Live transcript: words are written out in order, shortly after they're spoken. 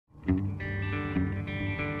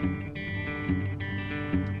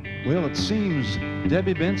Well, it seems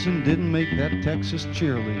Debbie Benson didn't make that Texas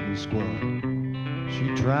cheerleading squad.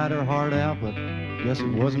 She tried her heart out, but guess it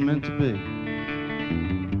wasn't meant to be.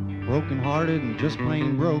 Broken-hearted and just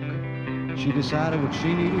plain broke, she decided what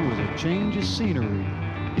she needed was a change of scenery.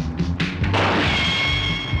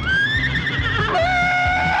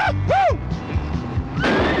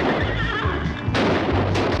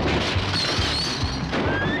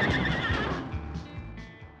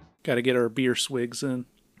 Got to get our beer swigs in.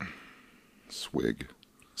 Swig.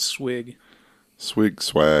 Swig. Swig,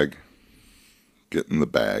 swag. Get in the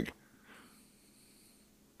bag.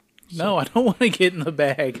 No, I don't want to get in the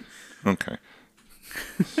bag. Okay.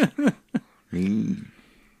 me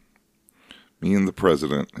and the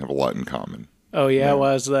president have a lot in common. Oh, yeah?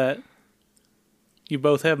 Why is that? You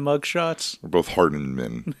both have mug shots? We're both hardened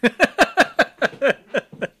men. I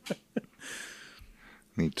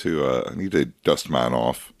need to dust mine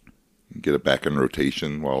off and get it back in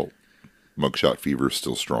rotation while mugshot fever is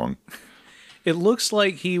still strong. It looks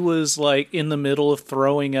like he was like in the middle of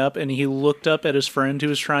throwing up and he looked up at his friend who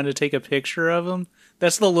was trying to take a picture of him.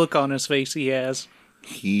 That's the look on his face he has.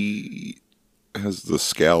 He has the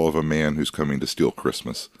scowl of a man who's coming to steal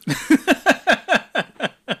Christmas.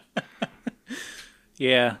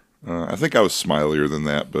 Yeah. I think I was smilier than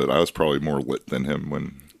that, but I was probably more lit than him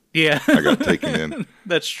when I got taken in.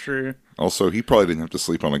 That's true. Also, he probably didn't have to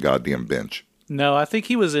sleep on a goddamn bench. No, I think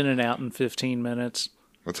he was in and out in 15 minutes.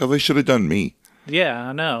 That's how they should have done me. Yeah,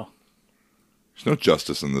 I know. There's no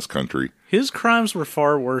justice in this country. His crimes were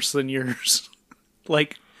far worse than yours.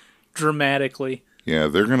 Like, dramatically. Yeah,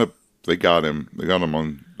 they got him. They got him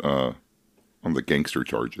on the gangster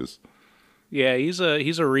charges. Yeah, he's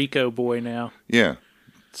a Rico boy now. Yeah.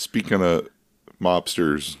 Speaking of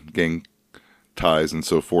mobsters, gang ties, and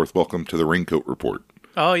so forth, welcome to the Raincoat Report.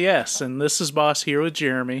 Oh, yes, and this is Boss here with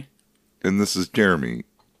Jeremy. And this is Jeremy.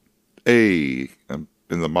 Hey, I'm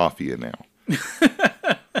in the mafia now.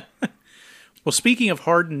 Well, speaking of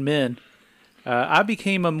hardened men, I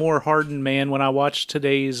became a more hardened man when I watched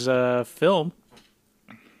today's film.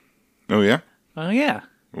 Oh, yeah? Oh, yeah.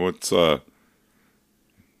 What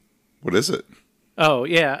is it? Oh,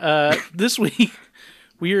 yeah. This week,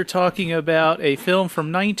 we are talking about a film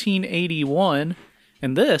from 1981,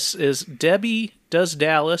 and this is Debbie Does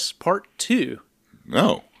Dallas Part 2.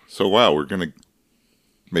 Oh, so wow, we're going to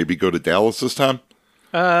maybe go to Dallas this time?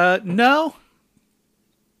 No.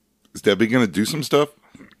 Is Debbie going to do some stuff?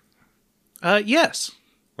 Yes.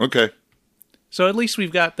 Okay. So at least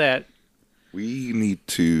we've got that. We need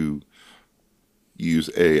to use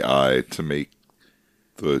AI to make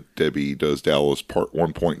the Debbie Does Dallas Part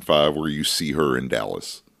 1.5 where you see her in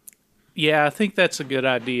Dallas. Yeah, I think that's a good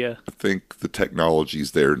idea. I think the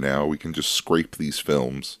technology's there now. We can just scrape these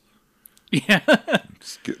films. Yeah.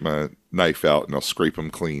 Just get my knife out and I'll scrape them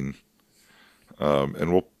clean.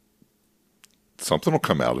 And something will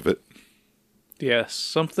come out of it. Yes,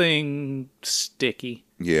 something sticky.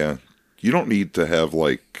 Yeah. You don't need to have,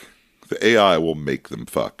 like, the AI will make them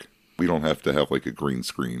fuck. We don't have to have, like, a green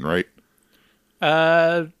screen, right?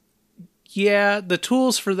 Yeah, the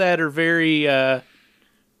tools for that are very,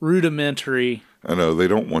 rudimentary. I know, they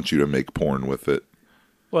don't want you to make porn with it.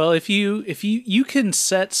 Well, if you can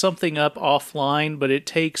set something up offline, but it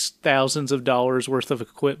takes thousands of dollars worth of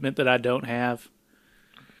equipment that I don't have.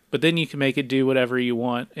 But then you can make it do whatever you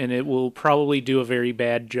want, and it will probably do a very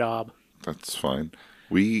bad job. That's fine.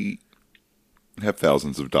 We have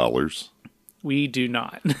thousands of dollars. We do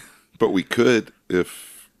not. But we could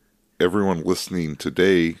if everyone listening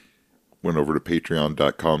today went over to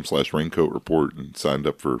patreon.com/raincoat report and signed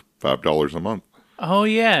up for $5 a month. Oh,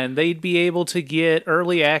 yeah, and they'd be able to get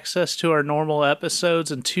early access to our normal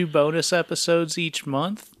episodes and 2 bonus episodes each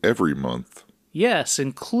month. Every month. Yes,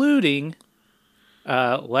 including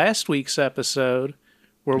last week's episode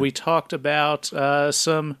where we talked about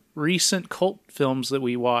some recent cult films that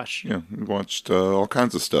we watched. Yeah, we watched all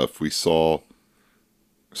kinds of stuff. We saw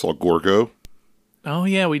Gorgo. Oh,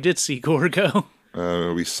 yeah, we did see Gorgo.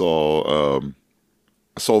 We saw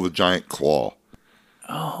The Giant Claw.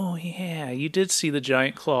 Oh, yeah, you did see The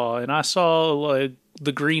Giant Claw, and I saw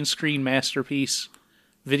the green screen masterpiece,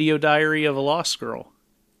 Video Diary of a Lost Girl.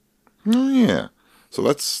 Oh, yeah. So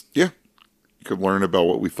that's, yeah. You could learn about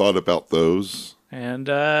what we thought about those. And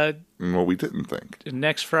what we didn't think.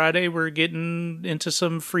 Next Friday, we're getting into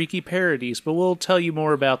some freaky parodies, but we'll tell you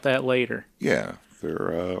more about that later. Yeah,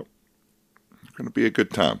 they're going to be a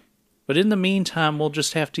good time. But in the meantime, we'll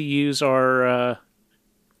just have to use our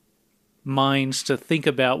minds to think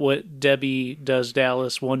about what Debbie Does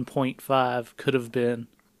Dallas 1.5 could have been.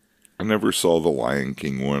 I never saw the Lion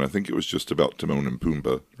King one. I think it was just about Timon and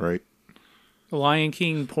Pumbaa, right? Lion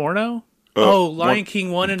King porno? Lion King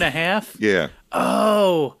 1.5? Yeah.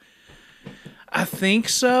 Oh, I think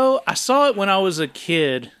so. I saw it when I was a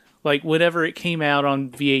kid, like whenever it came out on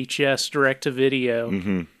VHS direct to video.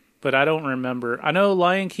 Mm-hmm. But I don't remember. I know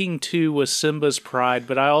Lion King 2 was Simba's Pride,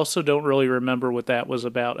 but I also don't really remember what that was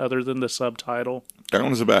about other than the subtitle. That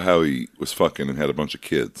one was about how he was fucking and had a bunch of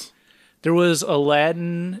kids. There was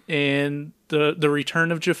Aladdin and the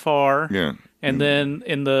Return of Jafar. Yeah. And then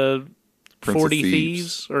in the Prince 40 of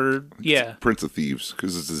Thieves, or yeah. Prince of Thieves,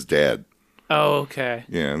 because it's his dad. Oh, okay.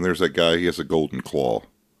 Yeah, and there's that guy, he has a golden claw.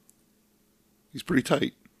 He's pretty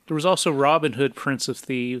tight. There was also Robin Hood, Prince of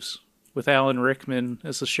Thieves, with Alan Rickman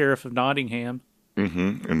as the Sheriff of Nottingham.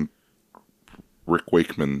 Mm-hmm. And Rick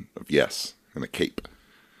Wakeman of Yes, in a cape.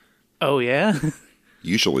 Oh, yeah?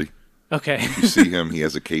 Usually. Okay. If you see him, he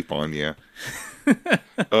has a cape on, yeah.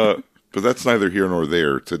 But that's neither here nor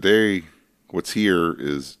there. Today, what's here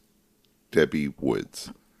is Debbie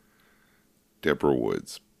Woods. Deborah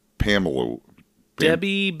Woods. Pamela.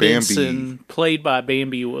 Debbie Benson, played by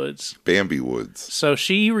Bambi Woods. Bambi Woods. So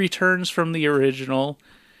she returns from the original.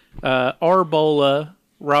 Arbola,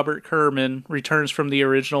 Robert Kerman, returns from the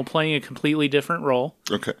original, playing a completely different role.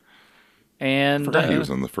 Okay. And Forgot he was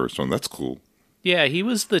in the first one. That's cool. Yeah, he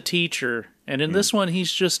was the teacher. And in this one,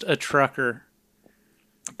 he's just a trucker.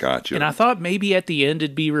 Gotcha. And I thought maybe at the end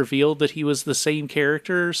it'd be revealed that he was the same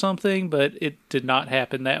character or something, but it did not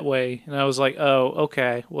happen that way. And I was like, oh,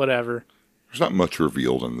 okay, whatever. There's not much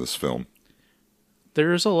revealed in this film.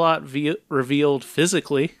 There's a lot revealed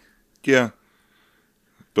physically. Yeah.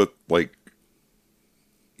 But, like,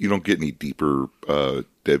 you don't get any deeper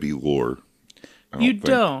Debbie lore. You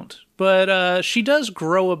don't. But she does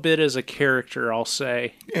grow a bit as a character, I'll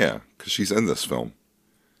say. Yeah, because she's in this film.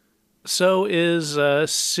 So is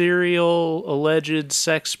serial alleged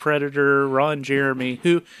sex predator Ron Jeremy,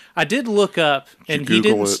 who I did look up, and he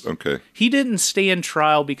didn't stand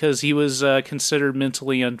trial because he was considered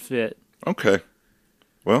mentally unfit. Okay.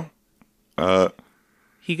 Well,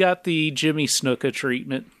 he got the Jimmy Snuka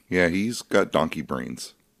treatment. Yeah, he's got donkey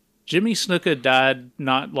brains. Jimmy Snuka died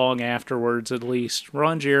not long afterwards, at least.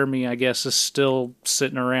 Ron Jeremy, I guess, is still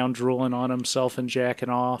sitting around drooling on himself and jacking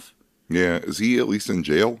off. Yeah, is he at least in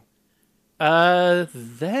jail?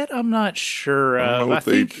 That I'm not sure of. I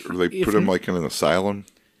think they put him like in an asylum.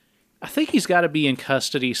 I think he's got to be in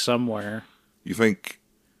custody somewhere. You think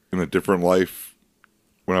in a different life,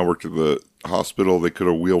 when I worked at the hospital, they could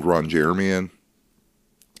have wheeled Ron Jeremy in?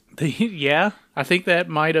 Yeah, I think that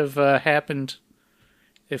might have happened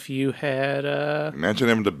if you had... Imagine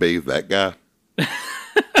having to bathe that guy.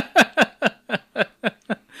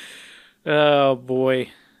 Oh, boy.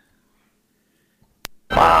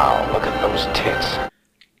 Wow, look at those tits.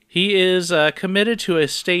 He is committed to a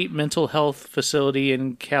state mental health facility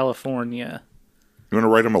in California. You want to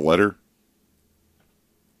write him a letter?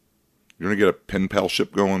 You want to get a pen pal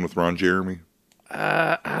ship going with Ron Jeremy?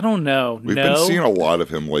 I don't know. We've been seeing a lot of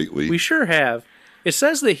him lately. We sure have. It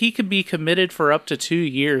says that he could be committed for up to 2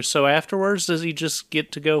 years, so afterwards, does he just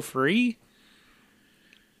get to go free?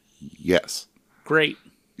 Yes. Great.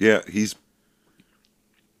 Yeah, he's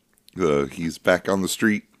back on the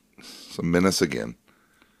street. It's a menace again.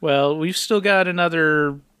 Well, we've still got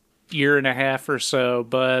another 1.5 years or so,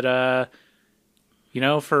 but,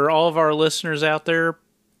 for all of our listeners out there,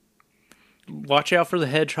 watch out for the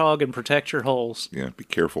hedgehog and protect your holes. Yeah, be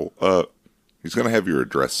careful. He's going to have your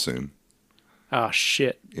address soon. Oh,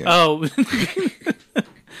 shit. Yeah. Oh,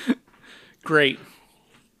 great.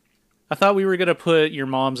 I thought we were going to put your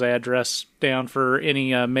mom's address down for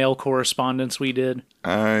any mail correspondence we did.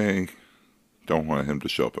 I don't want him to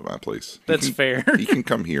show up at my place. That's fair. He can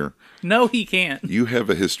come here. No, he can't. You have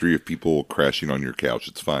a history of people crashing on your couch.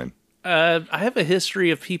 It's fine. I have a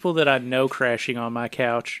history of people that I know crashing on my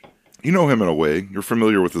couch. You know him in a way. You're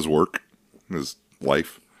familiar with his work, his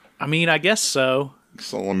life. I mean, I guess so.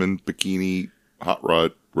 Solomon Bikini Hot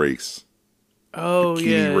Rod Race. Oh,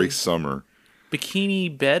 Bikini Race Summer.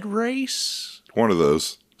 Bikini Bed Race? One of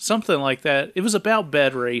those. Something like that. It was about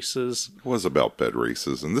bed races. It was about bed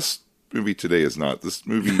races. And this movie today is not. This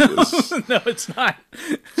movie is... No, it's not.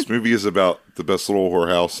 This movie is about the best little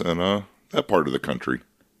whorehouse in that part of the country.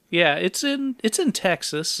 Yeah, it's in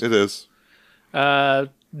Texas. It is.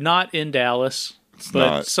 Not in Dallas. It's but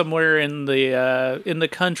not. Somewhere in the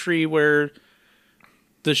country where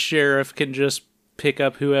the sheriff can just pick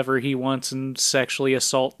up whoever he wants and sexually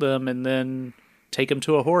assault them and then take them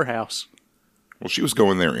to a whorehouse. Well, she was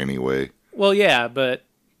going there anyway. Well, yeah, but...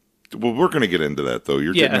 Well, we're going to get into that, though.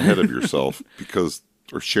 You're getting ahead of yourself because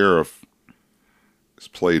our sheriff is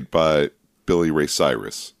played by Billy Ray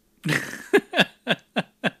Cyrus.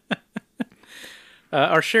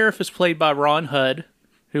 Our sheriff is played by Ron Hudd,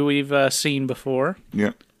 who we've seen before.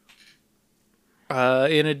 Yeah.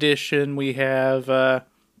 In addition, we have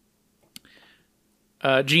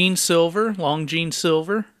Gene Silver, Long Gene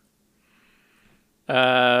Silver,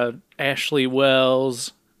 Ashley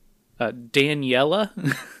Wells,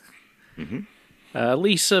 Daniela,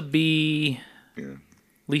 Lisa B. Yeah.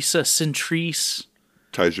 Lisa Centrise.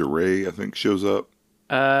 Tyja Ray, I think, shows up.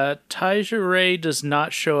 Tyja Ray does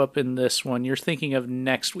not show up in this one. You're thinking of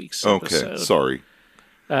next week's episode. Okay, sorry.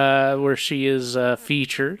 Where she is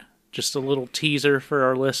featured. Just a little teaser for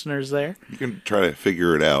our listeners there. You can try to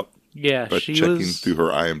figure it out Yeah, by she checking was. through her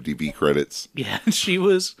IMDb credits. Yeah, she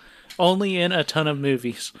was only in a ton of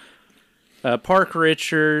movies. Park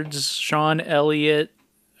Richards, Sean Elliott.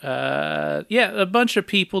 A bunch of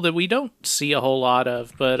people that we don't see a whole lot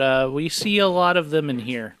of, but we see a lot of them in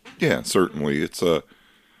here. Yeah, certainly. It's a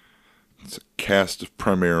cast of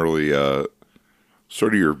primarily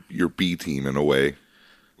sort of your B team in a way.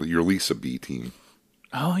 Your Lisa B team.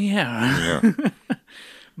 Oh, yeah. Yeah.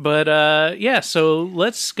 But, so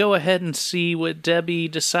let's go ahead and see what Debbie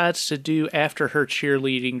decides to do after her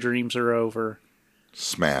cheerleading dreams are over.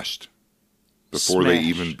 Smashed. Before they Smashed.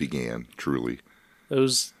 even began, truly.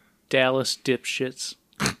 Those Dallas dipshits.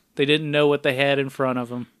 They didn't know what they had in front of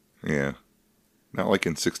them. Yeah. Not like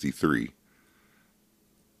in 63.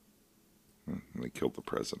 They killed the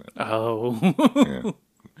president. Oh. Yeah.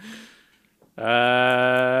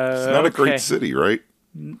 It's not a great city, right?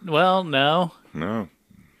 Well, no. No.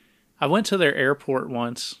 I went to their airport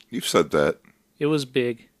once. You've said that. It was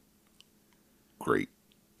big. Great.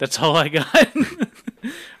 That's all I got.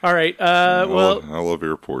 All right. I love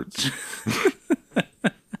airports.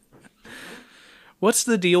 What's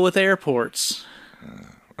the deal with airports?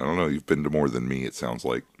 I don't know. You've been to more than me, it sounds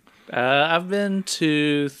like. I've been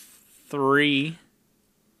to 3.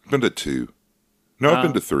 I've been to 2. No, I've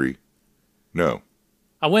been to 3. No.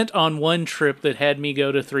 I went on one trip that had me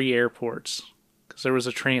go to 3 airports because there was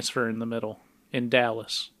a transfer in the middle in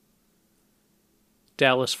Dallas.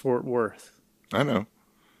 Dallas-Fort Worth. I know.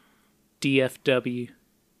 DFW.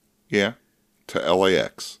 Yeah. To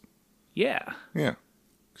LAX. Yeah. Yeah.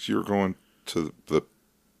 Because you were going to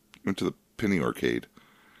the Penny Arcade.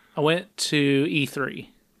 I went to E3.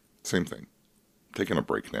 Same thing. Taking a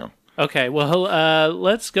break now. Okay, well,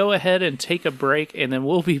 let's go ahead and take a break, and then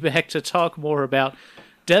we'll be back to talk more about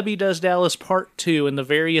Debbie Does Dallas Part 2 and the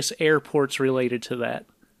various airports related to that.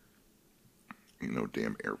 Ain't no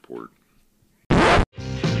damn airport.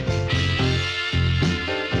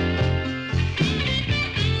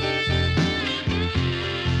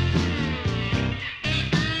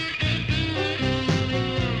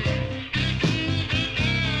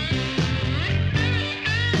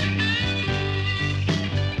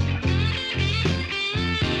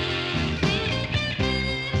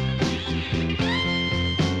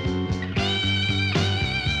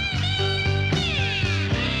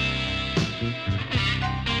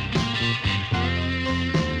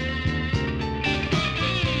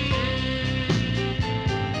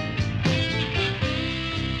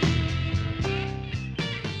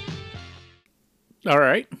 All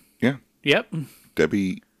right. Yeah. Yep.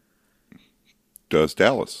 Debbie Does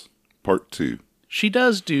Dallas Part 2. She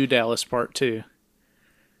does do Dallas Part 2.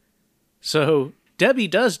 So, Debbie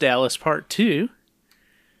Does Dallas Part 2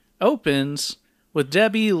 opens with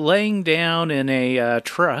Debbie laying down in a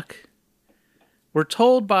truck. We're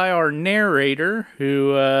told by our narrator,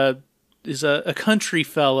 who is a country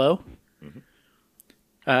fellow,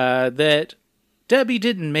 that Debbie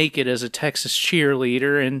didn't make it as a Texas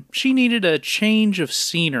cheerleader, and she needed a change of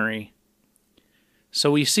scenery.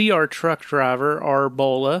 So we see our truck driver,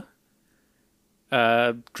 Arbola,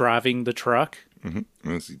 driving the truck.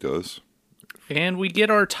 Mm-hmm. As he does. And we get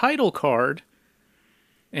our title card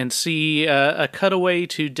and see a cutaway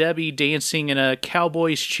to Debbie dancing in a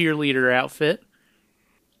Cowboys cheerleader outfit.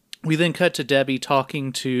 We then cut to Debbie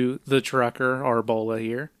talking to the trucker, Arbola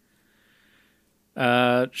here.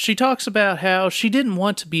 She talks about how she didn't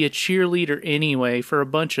want to be a cheerleader anyway for a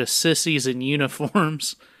bunch of sissies in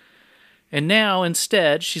uniforms. And now,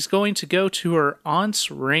 instead, she's going to go to her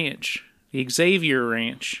aunt's ranch, the Xavier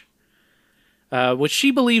Ranch, which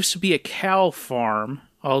she believes to be a cow farm,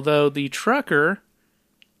 although the trucker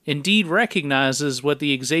indeed recognizes what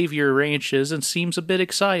the Xavier Ranch is and seems a bit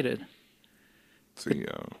excited.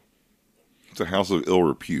 It's a house of ill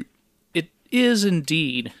repute. It is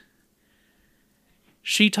indeed.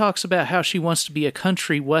 She talks about how she wants to be a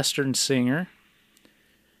country western singer.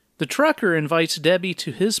 The trucker invites Debbie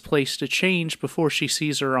to his place to change before she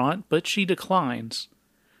sees her aunt, but she declines.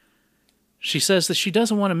 She says that she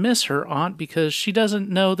doesn't want to miss her aunt because she doesn't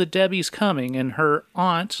know that Debbie's coming, and her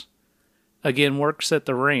aunt, again, works at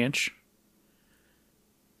the ranch.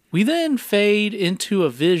 We then fade into a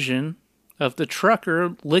vision of the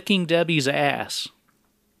trucker licking Debbie's ass.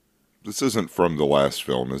 This isn't from the last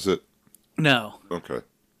film, is it? No. Okay.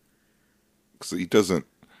 Because he doesn't...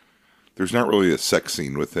 There's not really a sex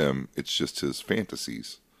scene with him. It's just his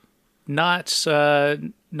fantasies. Not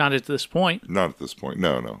at this point. Not at this point.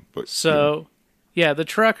 No. But So, yeah, the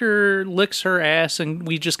trucker licks her ass, and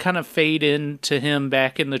we just kind of fade into him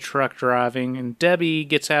back in the truck driving, and Debbie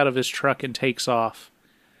gets out of his truck and takes off.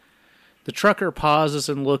 The trucker pauses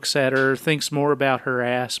and looks at her, thinks more about her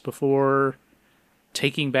ass before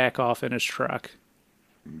taking back off in his truck.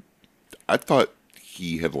 I thought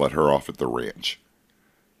he had let her off at the ranch.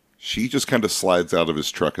 She just kind of slides out of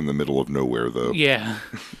his truck in the middle of nowhere, though. Yeah.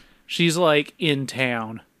 She's like in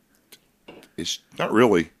town. It's not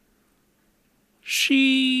really.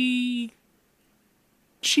 She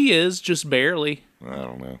is, just barely. I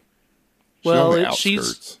don't know. Well,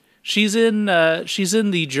 she's she's in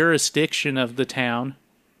the jurisdiction of the town.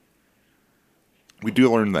 We do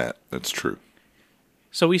learn that. That's true.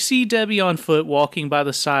 So we see Debbie on foot walking by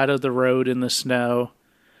the side of the road in the snow,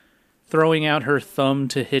 throwing out her thumb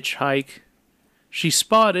to hitchhike. She's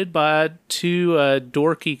spotted by two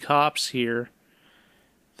dorky cops here.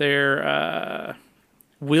 They're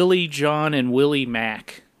Willie John and Willie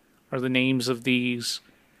Mac are the names of these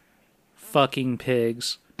fucking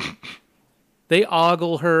pigs. They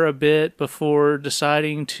ogle her a bit before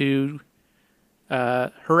deciding to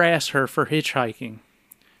harass her for hitchhiking.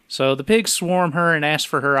 So the pigs swarm her and ask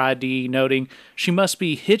for her ID, noting she must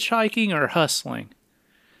be hitchhiking or hustling.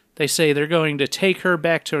 They say they're going to take her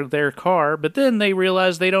back to their car, but then they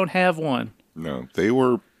realize they don't have one. No, they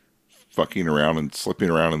were fucking around and slipping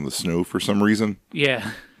around in the snow for some reason.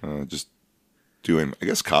 Yeah. Just doing, I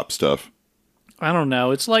guess, cop stuff. I don't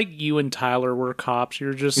know. It's like you and Tyler were cops.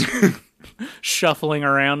 You're just shuffling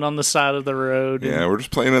around on the side of the road. Yeah, we're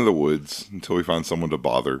just playing in the woods until we find someone to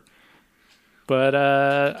bother. But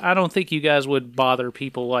I don't think you guys would bother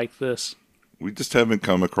people like this. We just haven't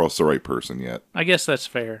come across the right person yet. I guess that's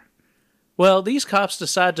fair. Well, these cops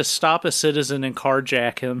decide to stop a citizen and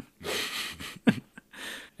carjack him.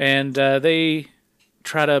 And they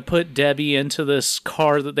try to put Debbie into this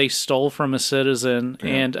car that they stole from a citizen. Yeah.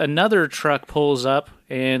 And another truck pulls up,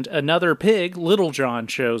 and another pig, Little John,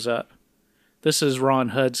 shows up. This is Ron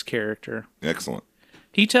Hudd's character. Excellent.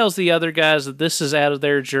 He tells the other guys that this is out of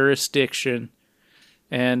their jurisdiction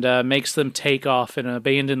and makes them take off and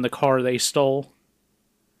abandon the car they stole.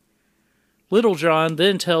 Little John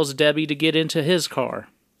then tells Debbie to get into his car.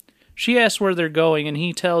 She asks where they're going, and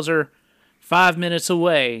he tells her 5 minutes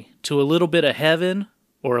away to a little bit of heaven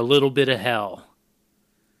or a little bit of hell.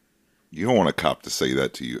 You don't want a cop to say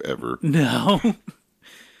that to you ever. No.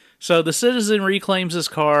 So the citizen reclaims his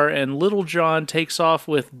car, and Little John takes off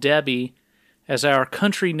with Debbie, as our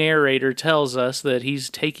country narrator tells us that he's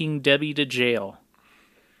taking Debbie to jail.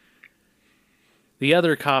 The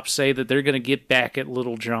other cops say that they're going to get back at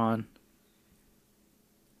Little John.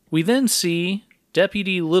 We then see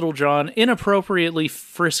Deputy Little John inappropriately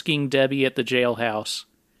frisking Debbie at the jailhouse.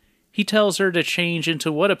 He tells her to change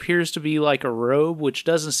into what appears to be like a robe, which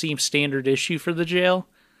doesn't seem standard issue for the jail.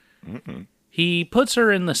 Mm-mm. He puts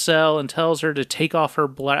her in the cell and tells her to take off her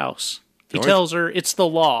blouse. He tells her it's the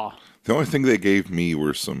law. The only thing they gave me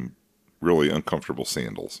were some really uncomfortable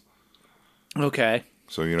sandals. Okay.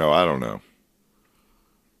 So, I don't know.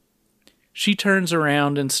 She turns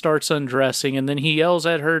around and starts undressing, and then he yells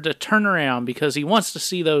at her to turn around because he wants to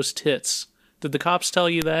see those tits. Did the cops tell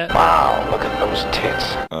you that? Wow, look at those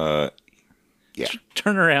tits. Yeah.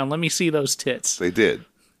 Turn around, let me see those tits. They did.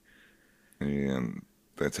 And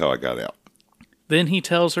that's how I got out. Then he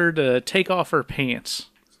tells her to take off her pants.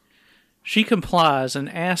 She complies and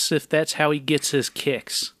asks if that's how he gets his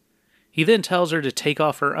kicks. He then tells her to take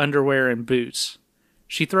off her underwear and boots.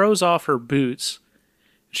 She throws off her boots.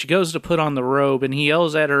 She goes to put on the robe, and he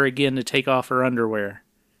yells at her again to take off her underwear.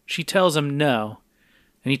 She tells him no,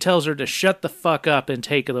 and he tells her to shut the fuck up and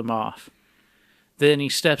take them off. Then he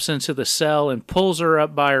steps into the cell and pulls her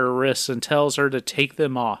up by her wrists and tells her to take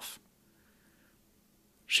them off.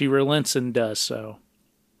 She relents and does so.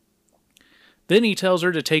 Then he tells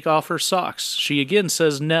her to take off her socks. She again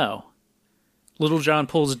says no. Little John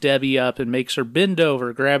pulls Debbie up and makes her bend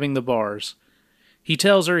over, grabbing the bars. He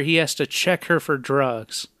tells her he has to check her for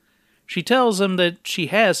drugs. She tells him that she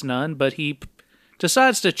has none, but he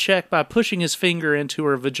decides to check by pushing his finger into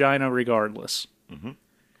her vagina regardless. Mm-hmm.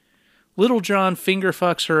 Little John finger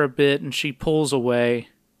fucks her a bit, and she pulls away.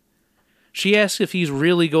 She asks if he's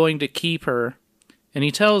really going to keep her, and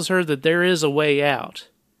he tells her that there is a way out.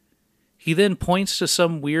 He then points to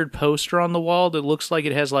some weird poster on the wall that looks like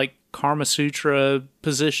it has like Kama Sutra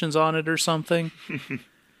positions on it or something.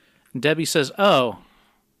 And Debbie says, "Oh,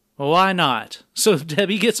 well, why not?" So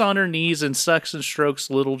Debbie gets on her knees and sucks and strokes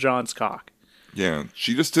Little John's cock. Yeah,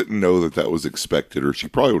 she just didn't know that was expected, or she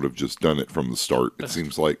probably would have just done it from the start, it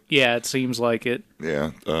seems like. Yeah, it seems like it.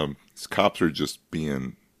 Yeah, these cops are just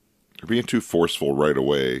being too forceful right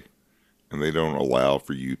away, and they don't allow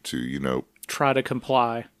for you to, try to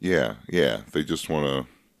comply. Yeah. They just want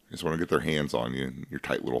to get their hands on you in your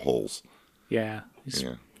tight little holes. Yeah, these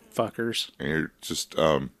fuckers. And you're just,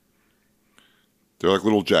 they're like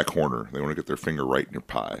little Jack Horner. They want to get their finger right in your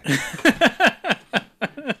pie.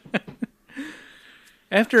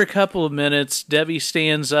 After a couple of minutes, Debbie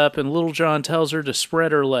stands up and Little John tells her to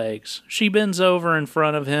spread her legs. She bends over in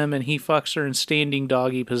front of him and he fucks her in standing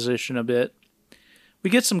doggy position a bit. We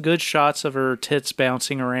get some good shots of her tits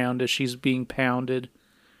bouncing around as she's being pounded.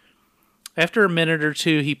 After a minute or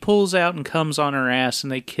two, he pulls out and comes on her ass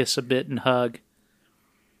and they kiss a bit and hug.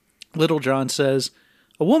 Little John says,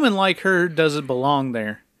 "A woman like her doesn't belong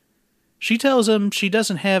there." She tells him she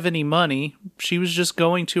doesn't have any money. She was just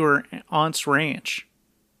going to her aunt's ranch.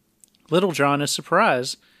 Little John is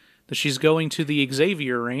surprised that she's going to the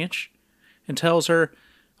Xavier Ranch and tells her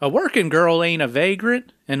a working girl ain't a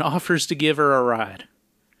vagrant and offers to give her a ride.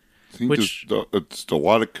 It's a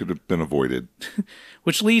lot that could have been avoided.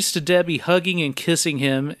 Which leads to Debbie hugging and kissing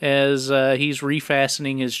him as he's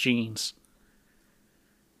refastening his jeans.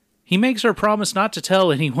 He makes her promise not to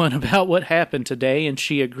tell anyone about what happened today, and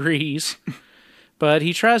she agrees. But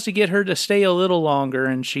he tries to get her to stay a little longer,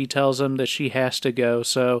 and she tells him that she has to go,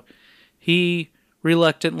 so he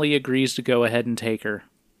reluctantly agrees to go ahead and take her.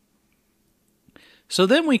 So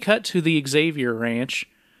then we cut to the Xavier Ranch,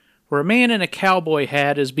 where a man in a cowboy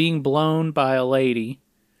hat is being blown by a lady.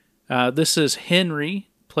 This is Henry,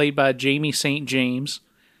 played by Jamie St. James,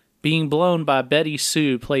 being blown by Betty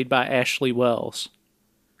Sue, played by Ashley Wells.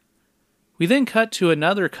 We then cut to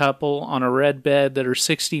another couple on a red bed that are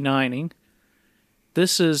 69ing.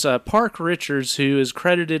 This is Park Richards, who is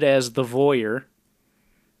credited as the voyeur,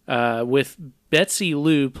 with Betsy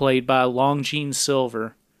Lou, played by Longjean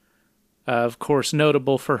Silver, of course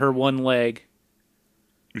notable for her one leg.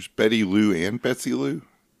 There's Betty Lou and Betsy Lou?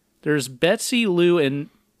 There's Betsy Lou and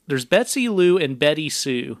Betty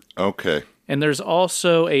Sue. Okay. And there's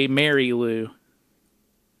also a Mary Lou.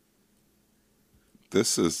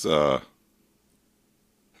 This is the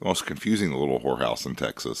most confusing little whorehouse in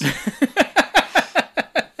Texas.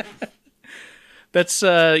 That's,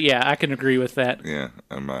 I can agree with that. Yeah,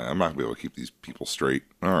 I'm not going to be able to keep these people straight.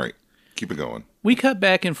 All right, keep it going. We cut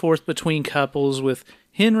back and forth between couples with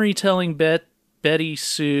Henry telling Betty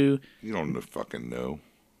Sue... You don't fucking know.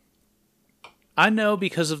 I know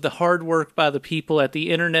because of the hard work by the people at the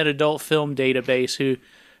Internet Adult Film Database who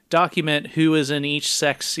document who is in each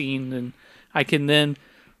sex scene, and I can then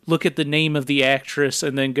look at the name of the actress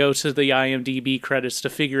and then go to the IMDb credits to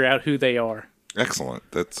figure out who they are. Excellent.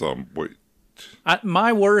 That's what...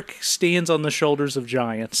 my work stands on the shoulders of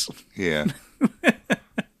giants. Yeah.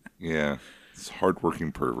 Yeah. It's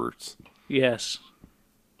hardworking perverts. Yes.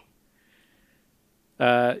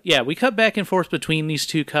 We cut back and forth between these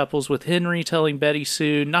two couples with Henry telling Betty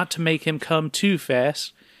Sue not to make him come too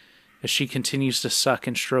fast as she continues to suck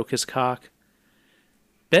and stroke his cock.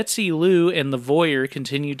 Betsy Lou and the voyeur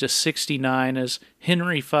continue to 69 as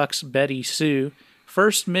Henry fucks Betty Sue,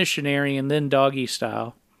 first missionary and then doggy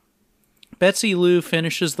style. Betsy Lou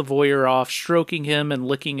finishes the voyeur off, stroking him and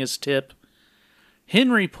licking his tip.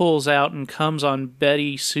 Henry pulls out and comes on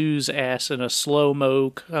Betty Sue's ass in a slow-mo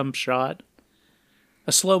cum shot.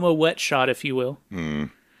 A slow-mo wet shot, if you will.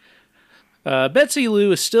 Betsy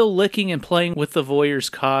Lou is still licking and playing with the voyeur's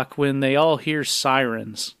cock when they all hear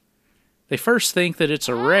sirens. They first think that it's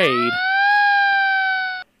a raid,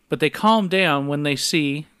 but they calm down when they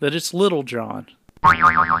see that it's Little John.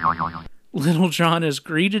 Little John is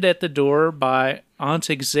greeted at the door by Aunt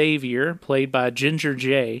Xavier, played by Ginger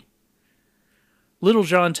J. Little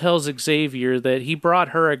John tells Xavier that he brought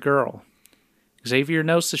her a girl. Xavier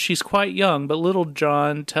notes that she's quite young, but Little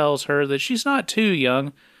John tells her that she's not too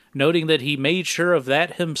young, noting that he made sure of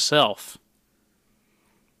that himself.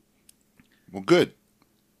 Well, good.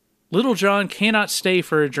 Little John cannot stay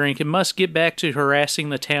for a drink and must get back to harassing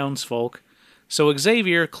the townsfolk, so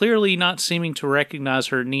Xavier, clearly not seeming to recognize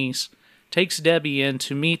her niece, takes Debbie in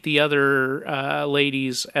to meet the other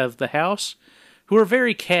ladies of the house, who are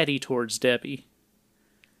very catty towards Debbie.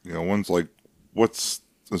 You know, one's like, what's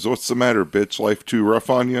the matter, bitch? Life too rough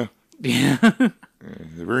on you? Yeah.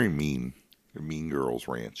 They're very mean. The Mean Girls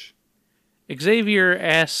Ranch. Xavier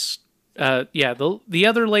asks, the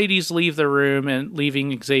other ladies leave the room and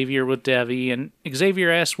leaving Xavier with Debbie, and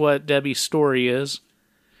Xavier asks what Debbie's story is.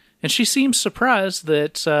 And she seems surprised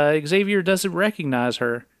that Xavier doesn't recognize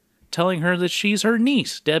her, telling her that she's her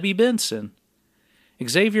niece, Debbie Benson.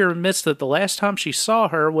 Xavier admits that the last time she saw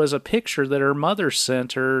her was a picture that her mother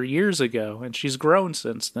sent her years ago, and she's grown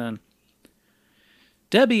since then.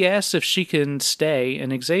 Debbie asks if she can stay,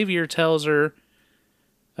 and Xavier tells her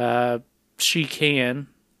she can,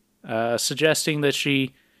 suggesting that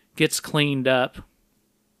she gets cleaned up.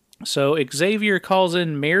 So Xavier calls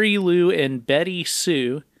in Mary Lou and Betty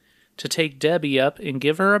Sue to take Debbie up and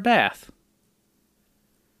give her a bath.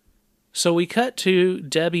 So we cut to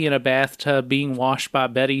Debbie in a bathtub being washed by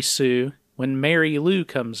Betty Sue when Mary Lou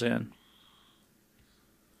comes in.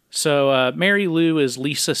 So Mary Lou is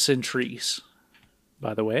Lisa Centrese,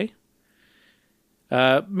 by the way.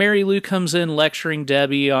 Mary Lou comes in lecturing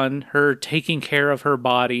Debbie on her taking care of her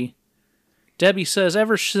body. Debbie says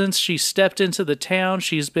ever since she stepped into the town,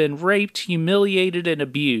 she's been raped, humiliated, and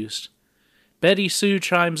abused. Betty Sue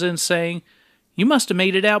chimes in saying, "You must have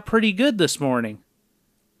made it out pretty good this morning."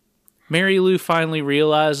 Mary Lou finally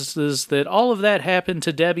realizes that all of that happened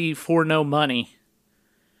to Debbie for no money.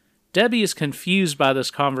 Debbie is confused by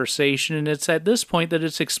this conversation, and it's at this point that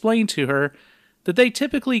it's explained to her that they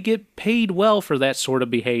typically get paid well for that sort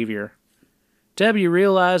of behavior. Debbie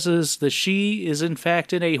realizes that she is in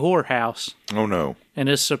fact in a whorehouse. Oh no. And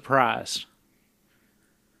is surprised.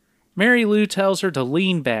 Mary Lou tells her to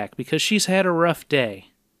lean back because she's had a rough day.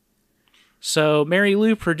 So Mary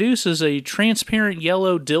Lou produces a transparent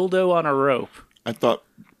yellow dildo on a rope. I thought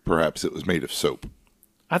perhaps it was made of soap.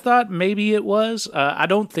 I thought maybe it was. I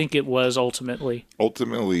don't think it was ultimately.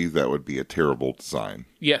 Ultimately, that would be a terrible design.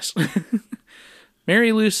 Yes.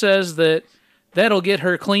 Mary Lou says that that'll get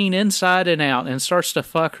her clean inside and out and starts to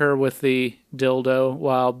fuck her with the dildo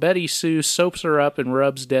while Betty Sue soaps her up and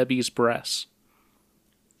rubs Debbie's breasts.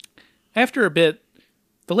 After a bit,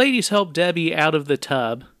 the ladies help Debbie out of the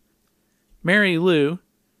tub. Mary Lou,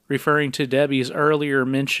 referring to Debbie's earlier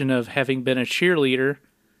mention of having been a cheerleader,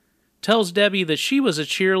 tells Debbie that she was a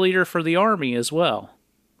cheerleader for the Army as well.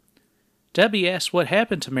 Debbie asks what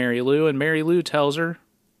happened to Mary Lou, and Mary Lou tells her,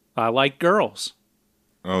 "I like girls."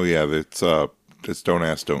 Oh yeah, it's don't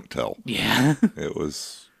ask, don't tell. Yeah.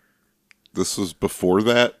 This was before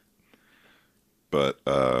that, but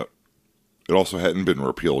it also hadn't been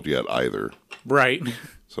repealed yet either. Right.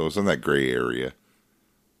 So it's in that gray area.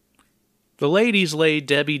 The ladies lay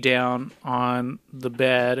Debbie down on the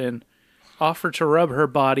bed and offer to rub her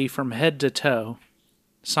body from head to toe,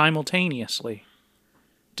 simultaneously.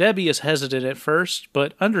 Debbie is hesitant at first,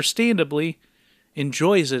 but understandably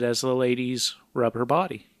enjoys it as the ladies rub her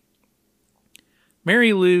body.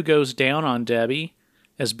 Mary Lou goes down on Debbie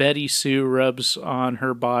as Betty Sue rubs on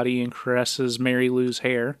her body and caresses Mary Lou's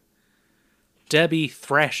hair. Debbie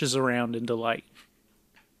thrashes around in delight.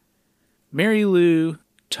 Mary Lou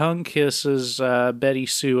tongue kisses Betty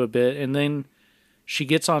Sue a bit, and then she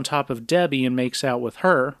gets on top of Debbie and makes out with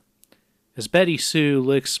her as Betty Sue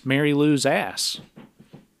licks Mary Lou's ass.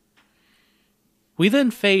 We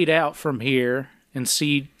then fade out from here and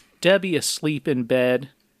see Debbie asleep in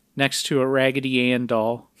bed next to a Raggedy Ann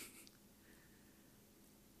doll.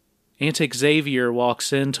 Aunt Xavier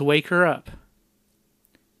walks in to wake her up.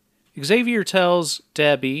 Xavier tells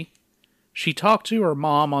Debbie she talked to her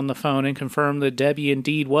mom on the phone and confirmed that Debbie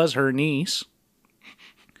indeed was her niece.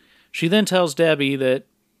 She then tells Debbie that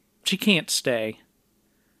she can't stay.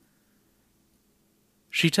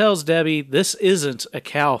 She tells Debbie this isn't a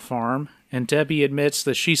cow farm, and Debbie admits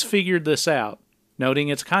that she's figured this out, noting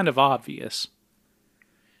it's kind of obvious.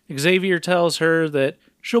 Xavier tells her that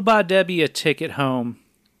she'll buy Debbie a ticket home,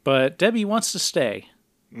 but Debbie wants to stay.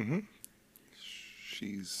 Mm-hmm.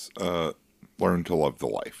 She's learned to love the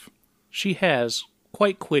life. She has,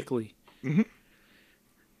 quite quickly. Mm-hmm.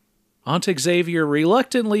 Aunt Xavier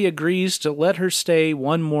reluctantly agrees to let her stay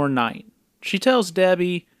one more night. She tells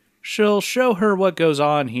Debbie she'll show her what goes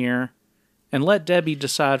on here and let Debbie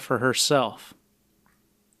decide for herself.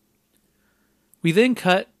 We then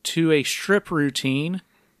cut to a strip routine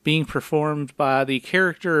being performed by the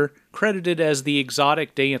character credited as the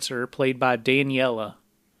exotic dancer played by Daniela.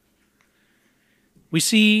 We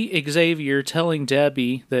see Xavier telling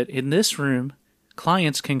Debbie that in this room,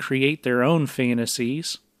 clients can create their own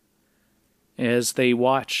fantasies as they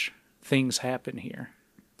watch things happen here.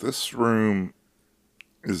 This room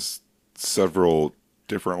is several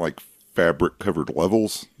different, like, fabric-covered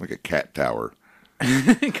levels, like a cat tower.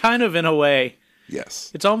 Kind of in a way.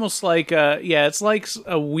 Yes. It's almost like, it's like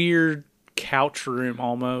a weird couch room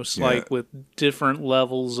almost, Yeah. like with different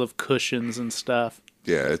levels of cushions and stuff.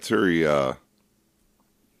 Yeah, it's very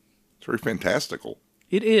fantastical,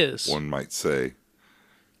 It is. one might say.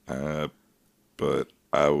 But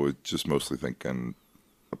I was just mostly thinking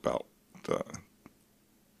about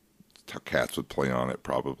how cats would play on it,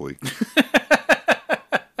 probably.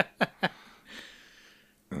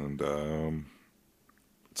 And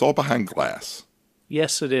it's all behind glass.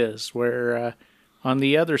 Yes, it is. Where on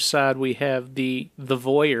the other side we have the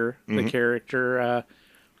voyeur, the character,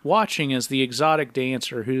 watching as the exotic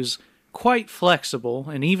dancer, who's quite flexible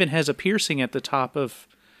and even has a piercing at the top of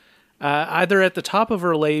either at the top of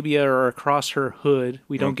her labia or across her hood.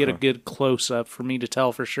 We don't get a good close up for me to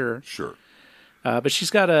tell for sure. Sure. But she's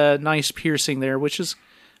got a nice piercing there, which is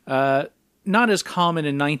not as common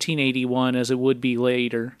in 1981 as it would be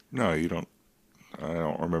later. No, you don't. I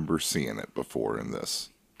don't remember seeing it before in this.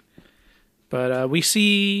 But we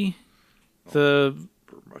see Pretty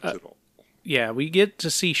much at all. yeah, we get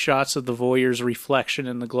to see shots of the voyeur's reflection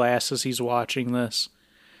in the glass as he's watching this.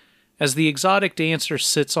 As the exotic dancer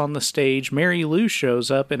sits on the stage, Mary Lou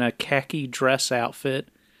shows up in a khaki dress outfit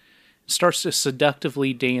and starts to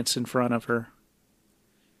seductively dance in front of her.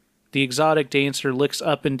 The exotic dancer looks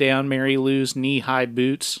up and down Mary Lou's knee-high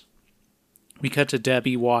boots. We cut to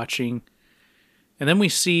Debbie watching, and then we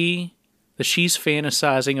see that she's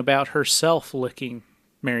fantasizing about herself licking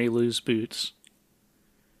Mary Lou's boots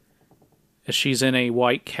as she's in a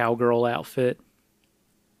white cowgirl outfit.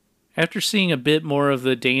 After seeing a bit more of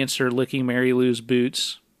the dancer licking Mary Lou's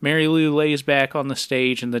boots, Mary Lou lays back on the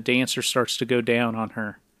stage and the dancer starts to go down on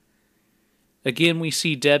her. Again, we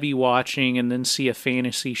see Debbie watching and then see a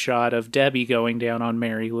fantasy shot of Debbie going down on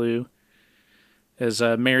Mary Lou as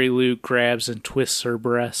Mary Lou grabs and twists her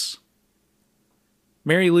breasts.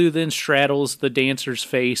 Mary Lou then straddles the dancer's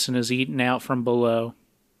face and is eaten out from below.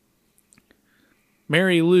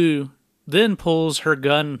 Mary Lou then pulls her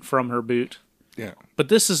gun from her boot. Yeah. But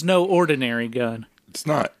this is no ordinary gun. It's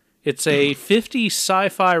not. It's a 50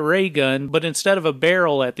 sci-fi ray gun, but instead of a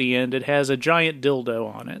barrel at the end, it has a giant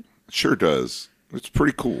dildo on it. It sure does. It's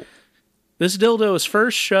pretty cool. This dildo is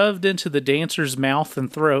first shoved into the dancer's mouth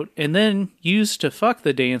and throat, and then used to fuck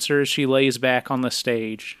the dancer as she lays back on the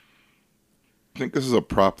stage. I think this is a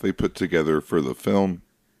prop they put together for the film,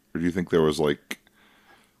 or do you think there was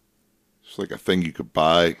just like a thing you could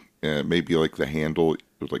buy, and maybe like the handle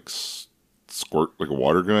would like squirt like a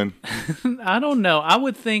water gun? I don't know. I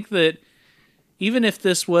would think that even if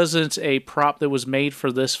this wasn't a prop that was made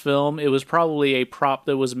for this film, it was probably a prop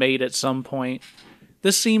that was made at some point.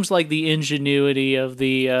 This seems like the ingenuity of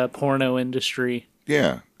the porno industry.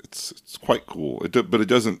 Yeah, it's quite cool. But it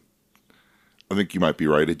doesn't. I think you might be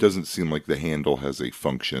right. It doesn't seem like the handle has a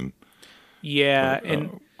function. Yeah,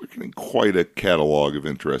 and we're getting quite a catalog of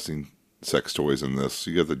interesting sex toys in this.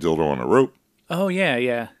 You got the dildo on a rope. oh yeah.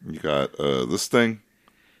 You got this thing.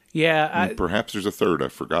 Yeah, And perhaps there's a third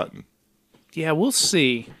I've forgotten. yeah, we'll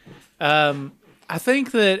see. I think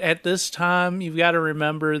that at this time, you've got to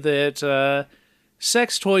remember that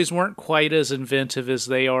sex toys weren't quite as inventive as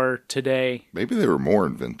they are today. Maybe they were more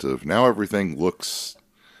inventive. Now everything looks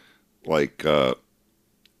like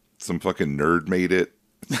some fucking nerd made it.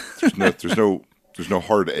 There's no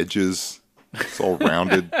hard edges. It's all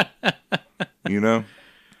rounded. You know?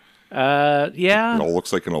 Yeah. It all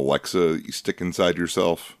looks like an Alexa you stick inside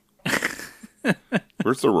yourself.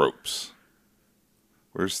 Where's the ropes?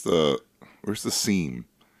 Where's the seam?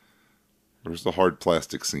 Where's the hard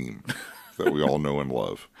plastic seam that we all know and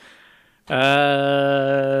love?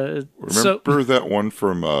 Remember that one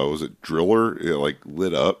from was it Driller? It like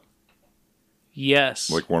lit up Yes.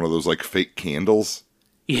 like one of those like fake candles.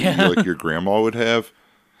 Yeah. Like your grandma would have.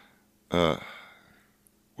 What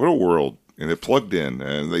a world! And it plugged in,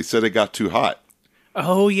 and they said it got too hot.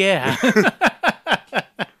 Oh, yeah.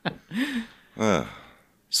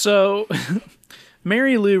 So,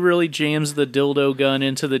 Mary Lou really jams the dildo gun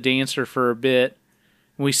into the dancer for a bit.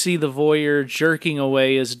 We see the voyeur jerking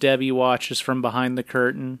away as Debbie watches from behind the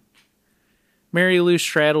curtain. Mary Lou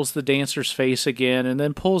straddles the dancer's face again and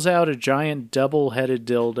then pulls out a giant double-headed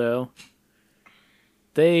dildo.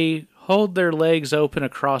 They hold their legs open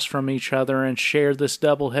across from each other and share this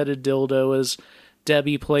double-headed dildo as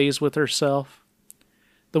Debbie plays with herself.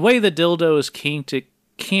 The way the dildo is kinked, it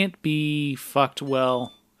can't be fucked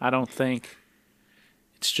well, I don't think.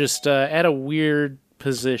 It's just at a weird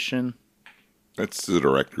position. That's the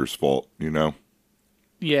director's fault, you know?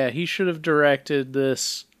 Yeah, he should have directed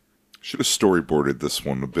this. Should have storyboarded this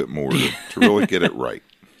one a bit more to really get it right.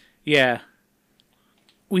 Yeah.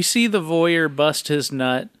 We see the voyeur bust his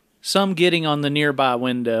nut, some getting on the nearby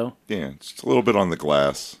window. Yeah, just a little bit on the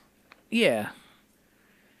glass. Yeah.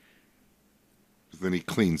 Then he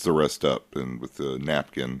cleans the rest up and with a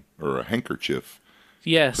napkin or a handkerchief,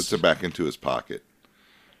 Yes. puts it back into his pocket,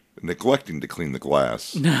 neglecting to clean the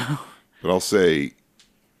glass. No. But I'll say, you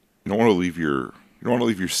don't want to leave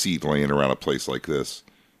your seed laying around a place like this.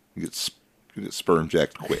 You get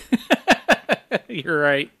spermjacked quick. You're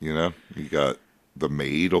right. You know, you got the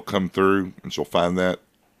maid will come through and she'll find that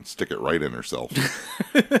and stick it right in herself.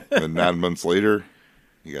 And then 9 months later,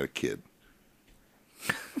 you got a kid.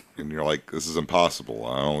 And you're like, this is impossible.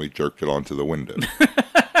 I only jerked it onto the window.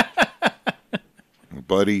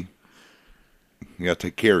 Buddy, you got to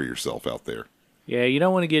take care of yourself out there. Yeah, you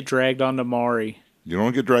don't want to get dragged onto Maury. You don't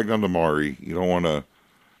want to get dragged onto Maury. You don't want to...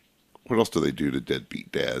 What else do they do to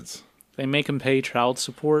deadbeat dads? They make them pay child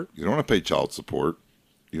support. You don't want to pay child support.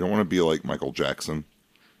 You don't want to be like Michael Jackson.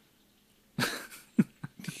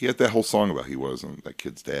 He had that whole song about he wasn't that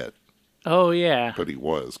kid's dad. Oh, yeah. But he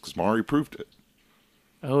was, because Maury proved it.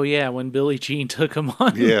 Oh, yeah, when Billie Jean took him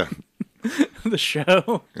on Yeah. the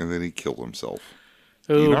show. And then he killed himself.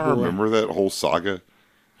 Oh, Do you not boy. remember that whole saga?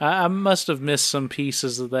 I must have missed some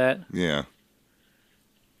pieces of that. Yeah.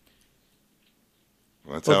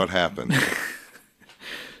 Well, that's how it happened.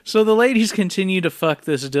 So the ladies continue to fuck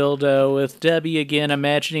this dildo, with Debbie again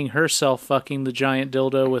imagining herself fucking the giant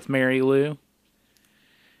dildo with Mary Lou.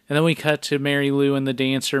 And then we cut to Mary Lou and the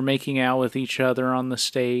dancer making out with each other on the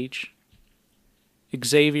stage.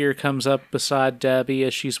 Xavier comes up beside Debbie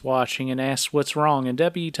as she's watching and asks what's wrong, and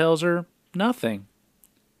Debbie tells her nothing.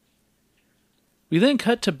 We then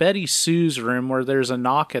cut to Betty Sue's room where there's a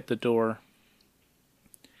knock at the door.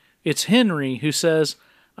 It's Henry, who says,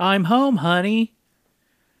 "I'm home, honey."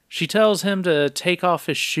 She tells him to take off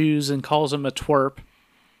his shoes and calls him a twerp.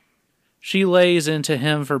 She lays into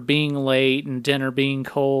him for being late and dinner being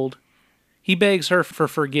cold. He begs her for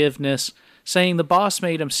forgiveness, saying the boss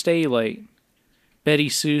made him stay late. Betty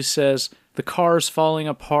Sue says the car's falling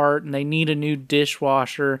apart and they need a new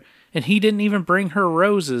dishwasher, and he didn't even bring her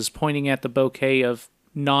roses, pointing at the bouquet of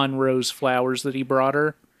non-rose flowers that he brought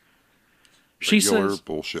her. She Regular says,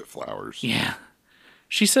 bullshit flowers. yeah.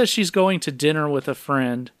 She says she's going to dinner with a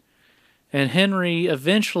friend, and Henry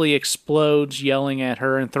eventually explodes, yelling at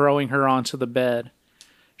her and throwing her onto the bed.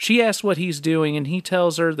 She asks what he's doing, and he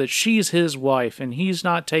tells her that she's his wife, and he's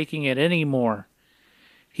not taking it anymore.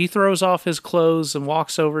 He throws off his clothes and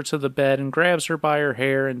walks over to the bed and grabs her by her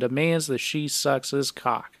hair and demands that she sucks his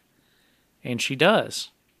cock. And she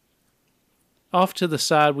does. Off to the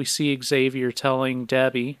side, we see Xavier telling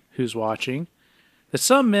Debbie, who's watching, that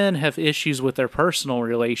some men have issues with their personal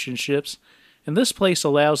relationships, and this place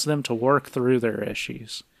allows them to work through their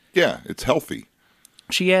issues. Yeah, it's healthy.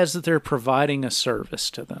 She adds that they're providing a service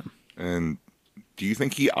to them. And do you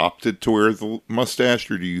think he opted to wear the mustache,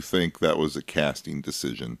 or do you think that was a casting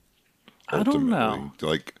decision? I don't know.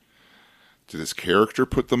 Like, did his character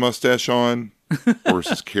put the mustache on, or is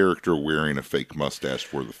his character wearing a fake mustache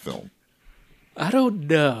for the film? I don't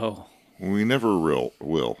know. We never will.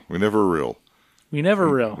 We never will. We never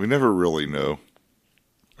will. We never really know.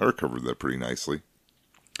 I recovered that pretty nicely.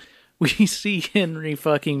 We see Henry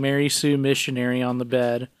fucking Mary Sue missionary on the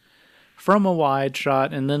bed from a wide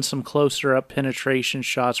shot, and then some closer up penetration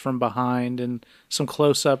shots from behind and some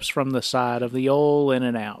close-ups from the side of the old in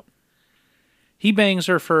and out. He bangs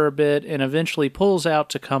her for a bit and eventually pulls out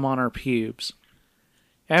to come on her pubes.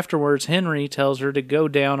 Afterwards, Henry tells her to go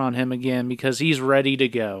down on him again because he's ready to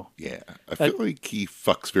go. Yeah, I feel like he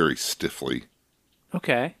fucks very stiffly.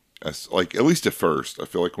 Okay. Like, at least at first. I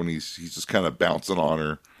feel like when he's just kind of bouncing on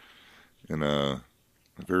her in a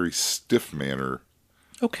very stiff manner.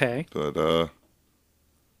 Okay. But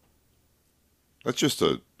that's just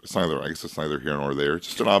it's neither, I guess it's neither here nor there. It's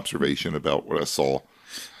just an observation about what I saw.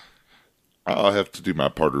 I'll have to do my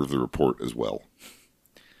part of the report as well.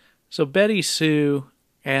 So Betty Sue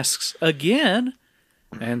asks again,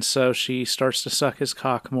 and so she starts to suck his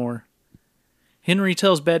cock more. Henry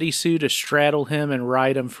tells Betty Sue to straddle him and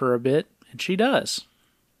ride him for a bit, and she does.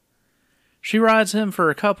 She rides him for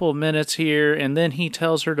a couple of minutes here, and then he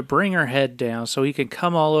tells her to bring her head down so he can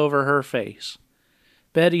come all over her face.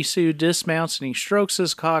 Betty Sue dismounts and he strokes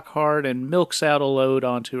his cock hard and milks out a load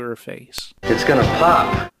onto her face. It's gonna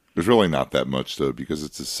pop. There's really not that much, though, because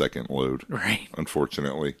it's his second load. Right.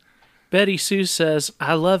 Unfortunately. Betty Sue says,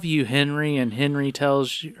 "I love you, Henry," and Henry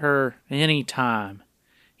tells her, "Any time."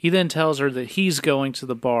 He then tells her that he's going to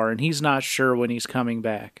the bar and he's not sure when he's coming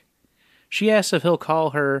back. She asks if he'll call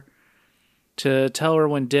her to tell her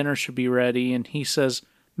when dinner should be ready, and he says,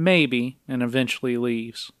 maybe, and eventually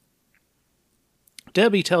leaves.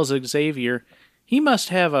 Debbie tells Xavier he must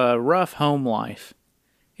have a rough home life.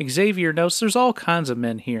 Xavier notes there's all kinds of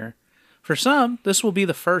men here, For some, this will be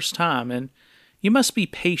the first time, and you must be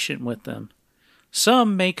patient with them.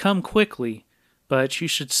 Some may come quickly, but you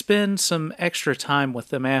should spend some extra time with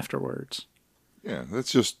them afterwards. Yeah,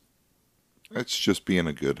 that's just being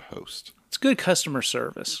a good host. It's good customer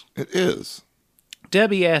service. It is.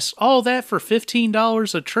 Debbie asks, all that for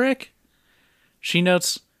 $15 a trick? She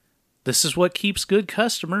notes, this is what keeps good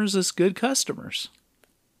customers as good customers.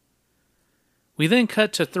 We then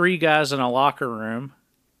cut to 3 guys in a locker room.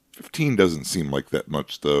 15 doesn't seem like that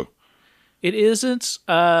much, though. It isn't. It's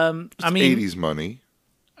 80s money.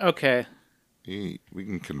 Okay. We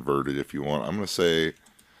can convert it if you want. I'm going to say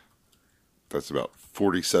that's about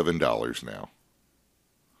 $47 now.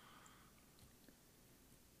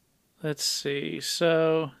 Let's see.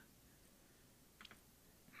 So,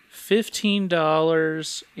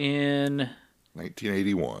 $15 in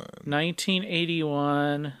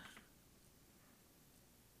 1981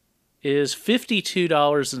 is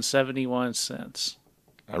 $52.71.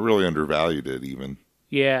 I really undervalued it even.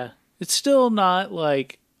 Yeah. It's still not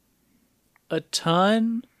like a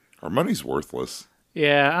ton. Our money's worthless.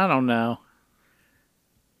 Yeah, I don't know.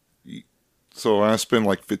 So I spend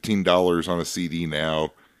like $15 on a CD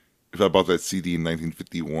now. If I bought that CD in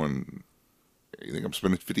 1951, you think I'm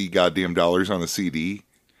spending $50 goddamn dollars on a CD?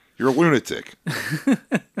 You're a lunatic.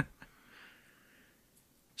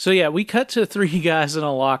 So yeah, we cut to 3 guys in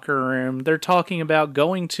a locker room. They're talking about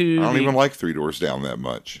going to... I don't even like Three Doors Down that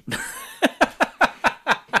much.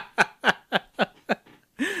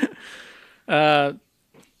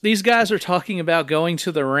 These guys are talking about going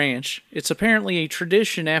to the ranch. It's apparently a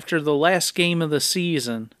tradition after the last game of the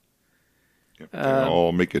season. Yep,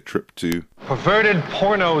 I'll make a trip to... Perverted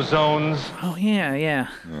porno zones. Oh, yeah. Yeah,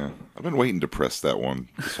 I've been waiting to press that one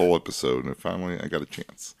this whole episode, and finally I got a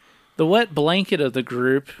chance. The wet blanket of the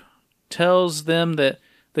group tells them that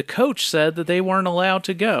the coach said that they weren't allowed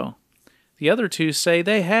to go. The other 2 say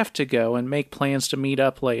they have to go and make plans to meet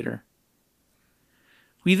up later.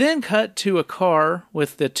 We then cut to a car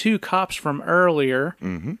with the 2 cops from earlier,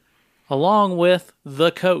 along with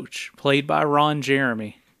the coach, played by Ron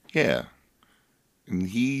Jeremy. Yeah. And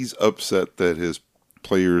he's upset that his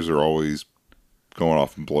players are always going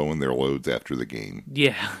off and blowing their loads after the game.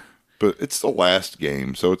 Yeah. But it's the last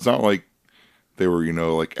game, so it's not like they were,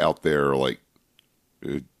 like out there, like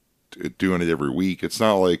doing it every week. It's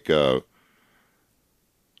not like our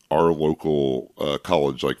local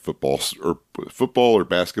college, like football or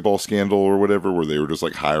basketball scandal or whatever, where they were just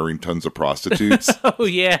like hiring tons of prostitutes. Oh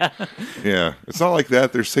yeah. Yeah, it's not like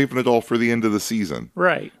that. They're saving it all for the end of the season,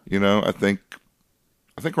 right?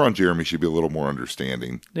 I think Ron Jeremy should be a little more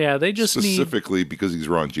understanding. Yeah, they just specifically because he's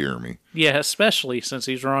Ron Jeremy. Yeah, especially since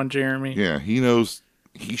he's Ron Jeremy. Yeah, he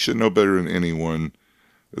should know better than anyone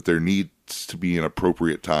that there needs to be an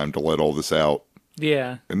appropriate time to let all this out.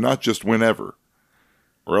 Yeah. And not just whenever.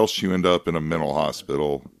 Or else you end up in a mental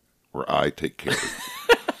hospital where I take care of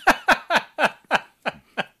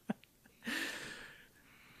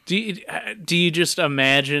you. Do you just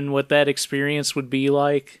imagine what that experience would be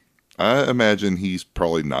like? I imagine he's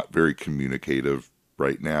probably not very communicative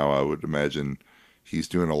right now. I would imagine he's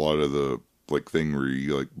doing a lot of the thing where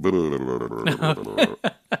you like,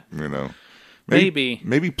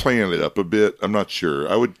 maybe playing it up a bit. I'm not sure.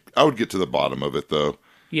 I would get to the bottom of it though.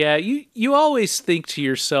 Yeah, you always think to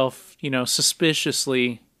yourself,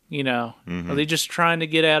 suspiciously, are they just trying to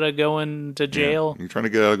get out of going to jail? Yeah. You're trying to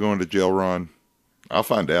get out of going to jail, Ron? I'll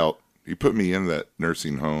find out. You put me in that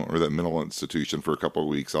nursing home or that mental institution for a couple of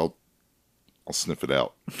weeks. I'll sniff it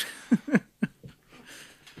out.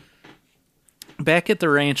 Back at the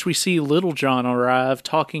ranch, we see Little John arrive,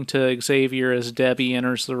 talking to Xavier as Debbie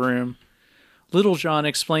enters the room. Little John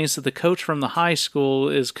explains that the coach from the high school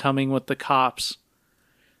is coming with the cops.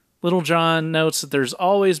 Little John notes that there's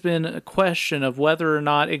always been a question of whether or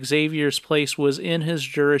not Xavier's place was in his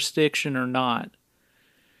jurisdiction or not.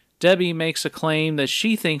 Debbie makes a claim that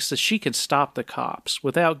she thinks that she can stop the cops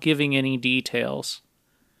without giving any details.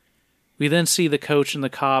 We then see the coach and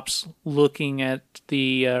the cops looking at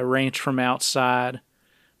the ranch from outside,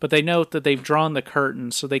 but they note that they've drawn the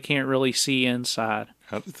curtain so they can't really see inside.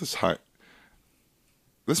 How did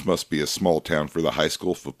this must be a small town for the high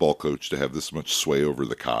school football coach to have this much sway over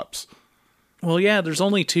the cops. Well, yeah, there's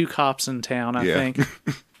only 2 cops in town, I think.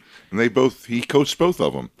 And he coached both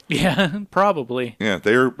of them. Yeah, probably. Yeah,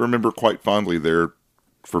 they remember quite fondly their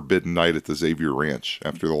forbidden night at the Xavier Ranch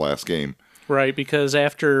after the last game. Right, because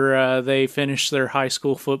after they finished their high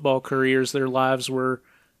school football careers, their lives were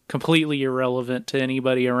completely irrelevant to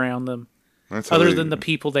anybody around them, other than the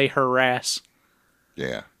people they harass.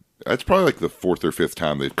 Yeah. That's probably like the 4th or 5th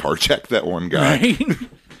time they've carjacked that one guy. Right?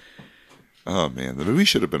 Oh, man. The movie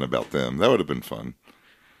should have been about them. That would have been fun.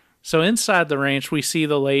 So inside the ranch, we see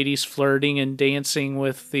the ladies flirting and dancing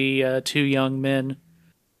with the two young men.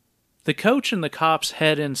 The coach and the cops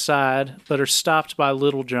head inside, but are stopped by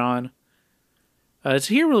Little John. It's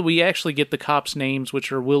here where we actually get the cops' names,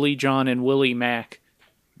 which are Willie John and Willie Mack.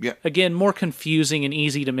 Yeah. Again, more confusing and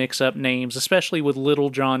easy to mix up names, especially with Little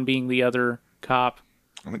John being the other cop.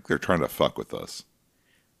 I think they're trying to fuck with us.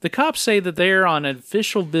 The cops say that they're on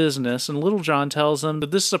official business, and Little John tells them that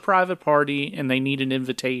this is a private party and they need an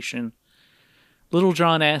invitation. Little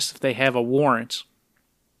John asks if they have a warrant.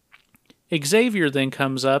 Xavier then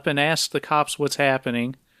comes up and asks the cops what's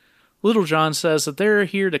happening. Little John says that they're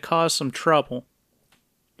here to cause some trouble.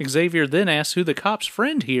 Xavier then asks who the cop's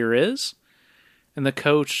friend here is, and the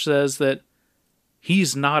coach says that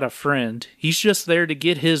he's not a friend. He's just there to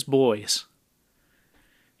get his boys.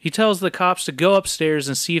 He tells the cops to go upstairs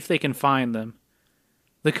and see if they can find them.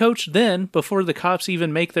 The coach then, before the cops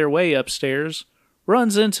even make their way upstairs,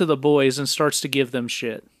 runs into the boys and starts to give them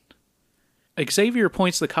shit. Xavier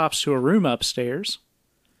points the cops to a room upstairs.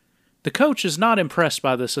 The coach is not impressed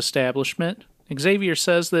by this establishment. Xavier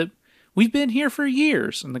says that we've been here for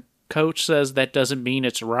years, and the coach says that doesn't mean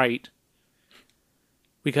it's right.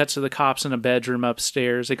 We cut to the cops in a bedroom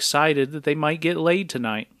upstairs, excited that they might get laid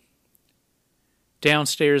tonight.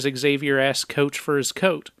 Downstairs, Xavier asks Coach for his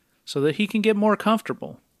coat so that he can get more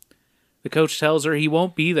comfortable. The coach tells her he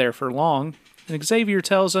won't be there for long, and Xavier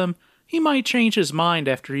tells him he might change his mind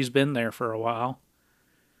after he's been there for a while.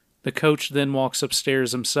 The coach then walks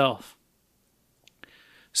upstairs himself.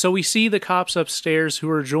 So we see the cops upstairs, who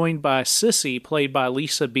are joined by Sissy, played by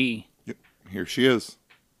Lisa B. Yep. Here she is.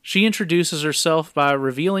 She introduces herself by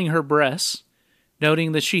revealing her breasts,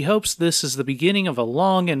 noting that she hopes this is the beginning of a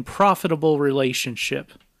long and profitable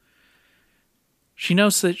relationship. She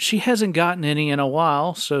notes that she hasn't gotten any in a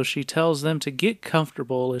while, so she tells them to get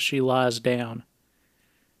comfortable as she lies down.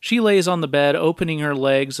 She lays on the bed, opening her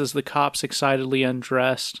legs as the cops excitedly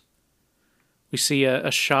undressed. We see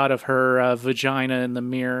a shot of her vagina in the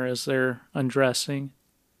mirror as they're undressing.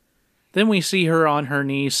 Then we see her on her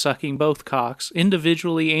knees sucking both cocks,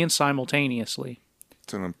 individually and simultaneously.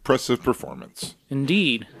 It's an impressive performance.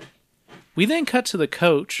 Indeed. We then cut to the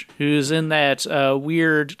coach, who's in that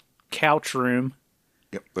weird couch room.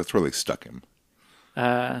 Yep, that's where they stuck him.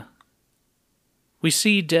 We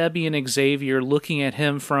see Debbie and Xavier looking at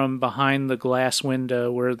him from behind the glass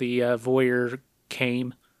window where the voyeur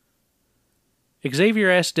came. Xavier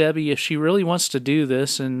asks Debbie if she really wants to do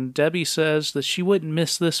this, and Debbie says that she wouldn't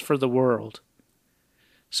miss this for the world.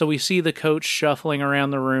 So we see the coach shuffling around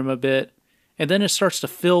the room a bit, and then it starts to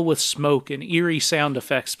fill with smoke and eerie sound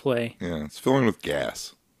effects play. Yeah, it's filling with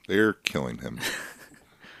gas. They're killing him.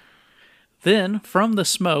 Then, from the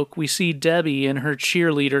smoke, we see Debbie in her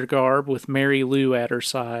cheerleader garb with Mary Lou at her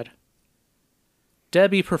side.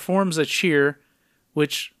 Debbie performs a cheer,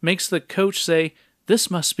 which makes the coach say, "This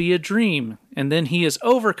must be a dream," and then he is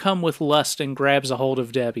overcome with lust and grabs a hold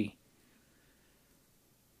of Debbie.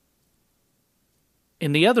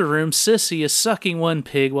 In the other room, Sissy is sucking one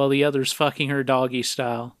pig while the other's fucking her doggy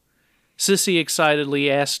style. Sissy excitedly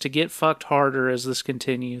asks to get fucked harder as this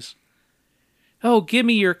continues. "Oh, give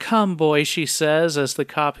me your cum, boy," she says, as the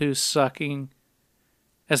cop who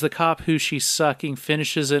she's sucking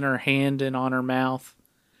finishes in her hand and on her mouth.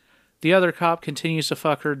 The other cop continues to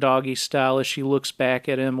fuck her doggy style as she looks back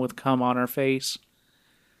at him with cum on her face.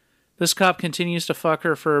 This cop continues to fuck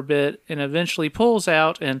her for a bit and eventually pulls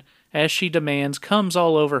out and, as she demands, comes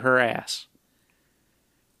all over her ass.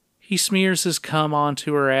 He smears his cum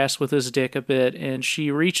onto her ass with his dick a bit, and she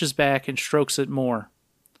reaches back and strokes it more.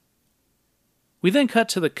 We then cut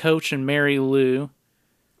to the coach and Mary Lou.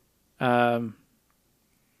 Mary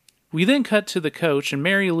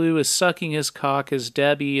Lou is sucking his cock as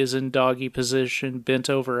Debbie is in doggy position, bent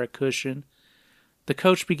over a cushion. The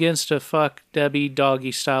coach begins to fuck Debbie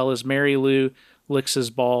doggy style as Mary Lou licks his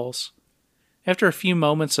balls. After a few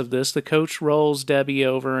moments of this, the coach rolls Debbie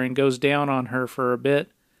over and goes down on her for a bit.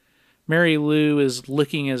 Mary Lou is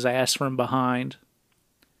licking his ass from behind.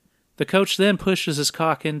 The coach then pushes his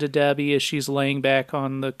cock into Debbie as she's laying back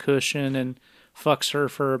on the cushion and fucks her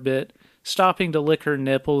for a bit, stopping to lick her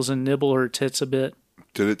nipples and nibble her tits a bit.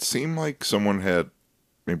 Did it seem like someone had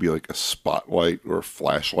maybe like a spotlight or a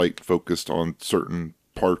flashlight focused on certain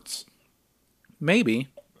parts? Maybe.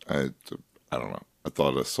 I don't know. I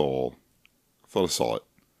thought I saw it.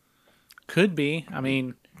 Could be. I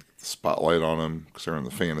mean, spotlight on them because they're in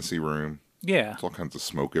the fantasy room. Yeah. There's all kinds of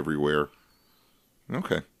smoke everywhere.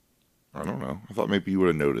 Okay. I don't know. I thought maybe you would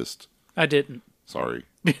have noticed. I didn't. Sorry.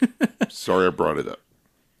 Sorry I brought it up.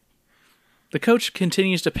 The coach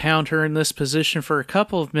continues to pound her in this position for a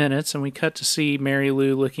couple of minutes, and we cut to see Mary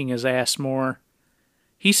Lou licking his ass more.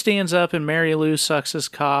 He stands up and Mary Lou sucks his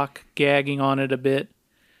cock, gagging on it a bit.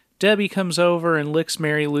 Debbie comes over and licks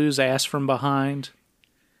Mary Lou's ass from behind.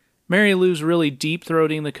 Mary Lou's really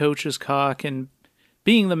deep-throating the coach's cock, and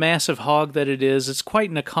being the massive hog that it is, it's quite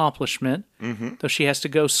an accomplishment, though she has to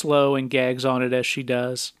go slow and gags on it as she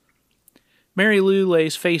does. Mary Lou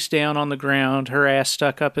lays face down on the ground, her ass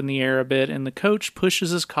stuck up in the air a bit, and the coach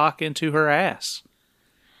pushes his cock into her ass.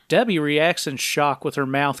 Debbie reacts in shock with her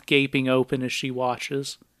mouth gaping open as she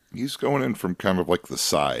watches. He's going in from kind of like the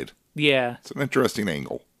side. Yeah. It's an interesting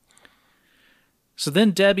angle. So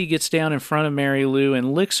then Debbie gets down in front of Mary Lou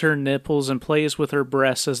and licks her nipples and plays with her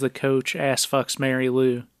breasts as the coach ass fucks Mary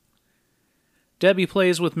Lou. Debbie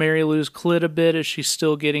plays with Mary Lou's clit a bit as she's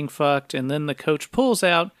still getting fucked, and then the coach pulls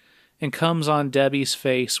out and comes on Debbie's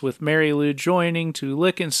face, with Mary Lou joining to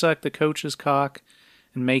lick and suck the coach's cock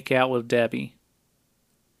and make out with Debbie.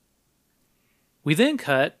 We then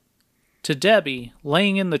cut to Debbie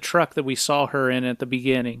laying in the truck that we saw her in at the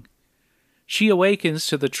beginning. She awakens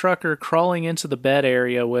to the trucker crawling into the bed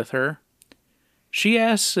area with her. She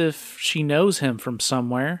asks if she knows him from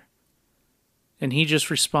somewhere, and he just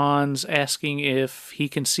responds asking if he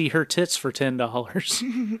can see her tits for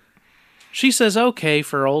 $10. She says okay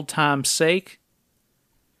for old time's sake.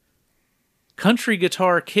 Country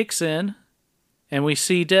guitar kicks in, and we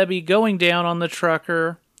see Debbie going down on the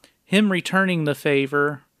trucker, him returning the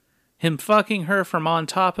favor, him fucking her from on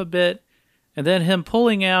top a bit, and then him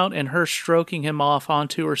pulling out and her stroking him off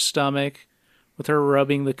onto her stomach, with her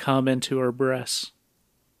rubbing the cum into her breasts.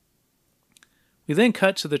 We then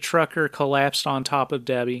cut to the trucker collapsed on top of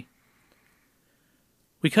Debbie.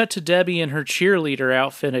 We cut to Debbie in her cheerleader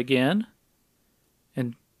outfit again,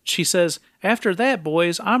 and she says, "After that,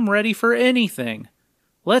 boys, I'm ready for anything.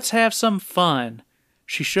 Let's have some fun."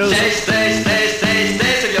 She shows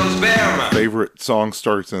Favorite song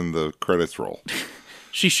starts and the credits roll.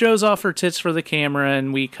 She shows off her tits for the camera,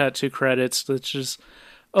 and we cut to credits, which is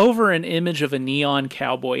over an image of a neon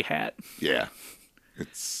cowboy hat. Yeah.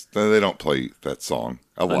 They don't play that song.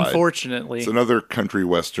 I lied. Unfortunately. It's another country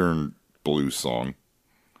western blues song.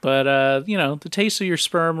 But, the taste of your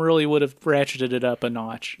sperm really would have ratcheted it up a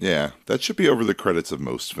notch. Yeah, that should be over the credits of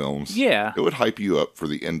most films. Yeah. It would hype you up for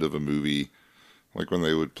the end of a movie, like when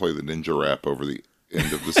they would play the ninja rap over the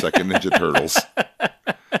end of the second Ninja Turtles.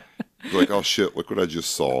 Like, oh shit, look what I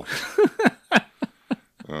just saw.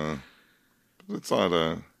 It's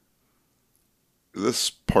not this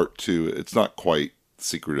part 2, it's not quite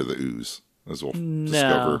Secret of the Ooze, as we'll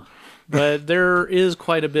discover. But there is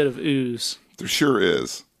quite a bit of ooze. There sure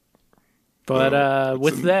is. But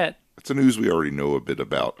that... It's an ooze we already know a bit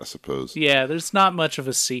about, I suppose. Yeah, there's not much of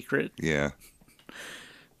a secret. Yeah.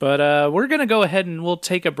 But we're going to go ahead and we'll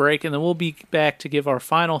take a break, and then we'll be back to give our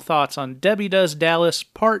final thoughts on Debbie Does Dallas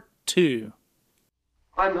Part 2.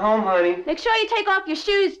 I'm home, honey. Make sure you take off your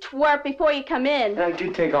shoes, twerp, before you come in. And I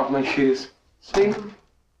do take off my shoes. See?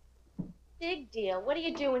 Big deal. What are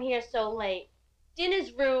you doing here so late?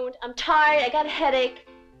 Dinner's ruined. I'm tired. I got a headache.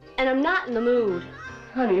 And I'm not in the mood.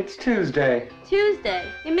 Honey, it's Tuesday. Tuesday?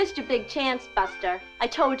 You missed your big chance, Buster. I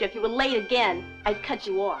told you if you were late again, I'd cut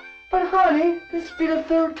you off. But honey, this will be the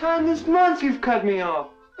 3rd time this month you've cut me off.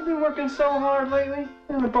 I've been working so hard lately.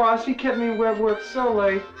 And the boss, he kept me at work so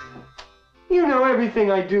late. You know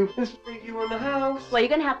everything I do is for you in the house. Well, you're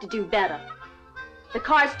gonna have to do better. The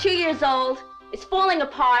car's 2 years old. It's falling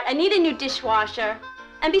apart. I need a new dishwasher.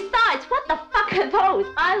 And besides, what the fuck are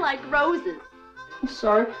those? I like roses. I'm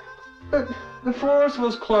sorry. The florist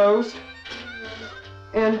was closed.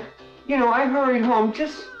 And, I hurried home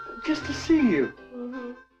just to see you.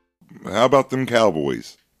 Mm-hmm. How about them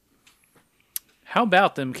Cowboys? How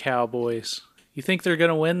about them Cowboys? You think they're going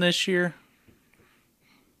to win this year?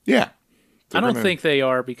 Yeah. I don't think they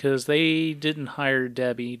are, because they didn't hire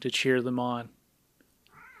Debbie to cheer them on.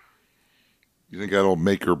 You think that'll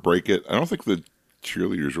make or break it? I don't think the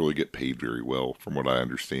cheerleaders really get paid very well, from what I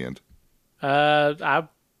understand. I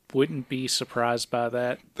wouldn't be surprised by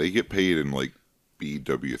that. They get paid in, like,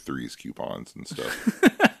 BW3's coupons and stuff.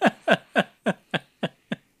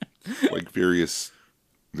 Like, various...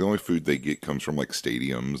 The only food they get comes from, like,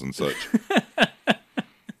 stadiums and such.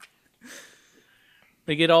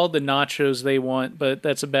 They get all the nachos they want, but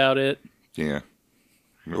that's about it. Yeah.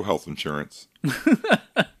 No health insurance.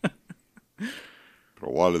 But a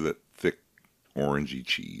lot of that thick, orangey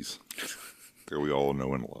cheese that we all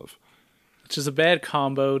know and love. Which is a bad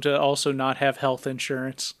combo to also not have health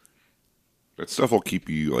insurance. That stuff will keep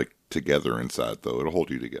you, like, together inside, though. It'll hold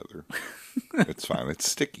you together. It's fine. It's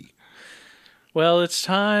sticky. Well, it's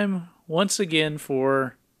time once again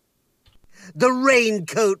for the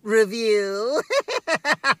Raincoat Review.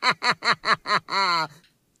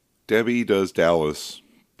 Debbie Does Dallas,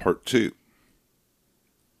 Part 2.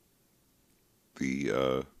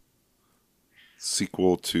 The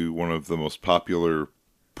sequel to one of the most popular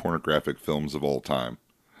pornographic films of all time.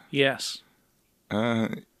 yes.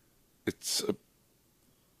 It's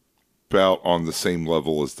about on the same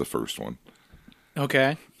level as the first one.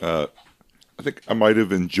 Okay. I think I might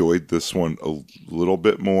have enjoyed this one a little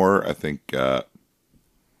bit more. I think the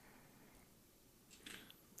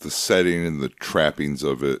setting and the trappings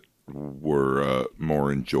of it were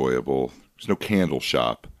more enjoyable. There's no candle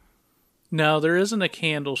shop. No, there isn't a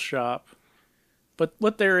candle shop. But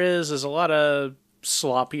what there is a lot of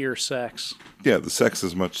sloppier sex. Yeah, the sex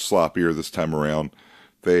is much sloppier this time around.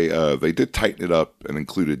 They did tighten it up and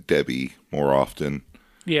included Debbie more often.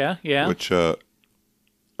 Yeah. Which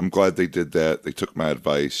I'm glad they did that. They took my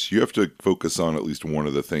advice. You have to focus on at least one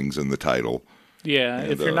of the things in the title. Yeah,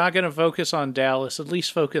 And, if you're not going to focus on Dallas, at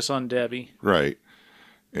least focus on Debbie. Right.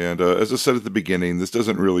 And as I said at the beginning, this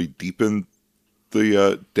doesn't really deepen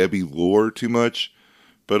the Debbie lore too much,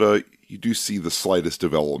 but you do see the slightest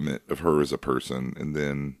development of her as a person. And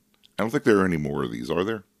then I don't think there are any more of these, are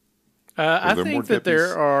there? I think that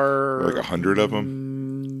there are like 100 of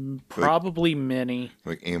them. Probably many.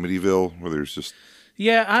 Like Amityville, where there's just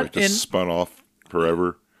just spun off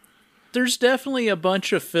forever. There's definitely a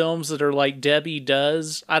bunch of films that are like Debbie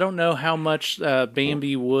Does. I don't know how much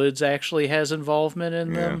Bambi Woods actually has involvement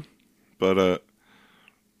in them. But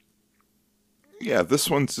this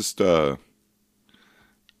one's just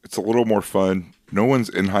it's a little more fun. No one's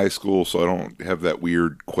in high school, so I don't have that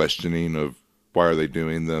weird questioning of why are they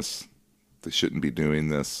doing this? They shouldn't be doing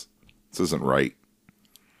this. This isn't right.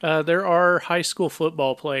 There are high school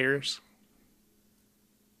football players.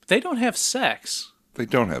 They don't have sex. They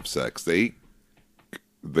don't have sex. They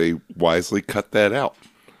wisely cut that out.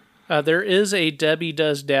 There is a Debbie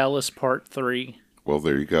Does Dallas Part 3. Well,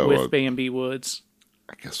 there you go. With Bambi Woods.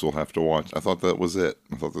 I guess we'll have to watch. I thought that was it.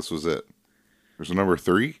 I thought this was it. There's a number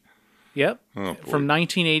 3? Yep. Oh, from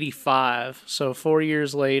 1985. So 4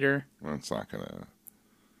 years later. That's not going to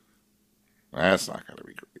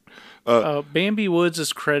be great. Bambi Woods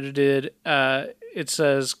is credited. It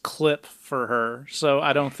says clip for her. So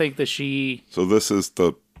I don't think that she... So this is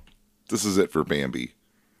it for Bambi.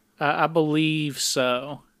 I believe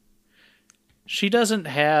so. She doesn't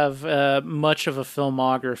have much of a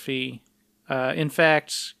filmography. In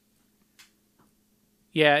fact,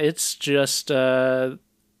 it's just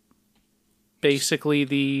basically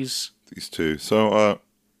these two. So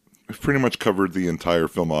we've pretty much covered the entire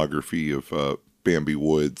filmography of Bambi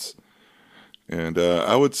Woods. And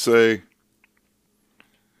I would say,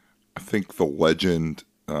 I think the legend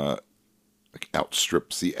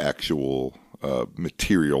outstrips the actual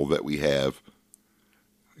material that we have.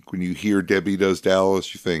 Like when you hear Debbie Does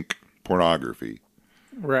Dallas, you think pornography.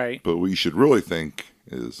 Right. But what you should really think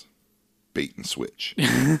is bait and switch.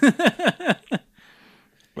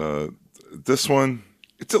 This one,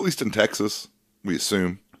 it's at least in Texas, we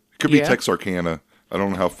assume. It could be Texarkana. I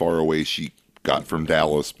don't know how far away she got from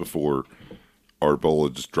Dallas before Arbola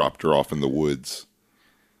just dropped her off in the woods.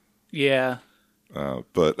 Yeah.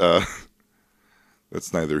 But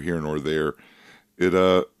that's neither here nor there.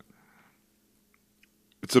 It's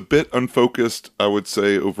a bit unfocused, I would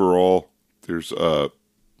say, overall. There's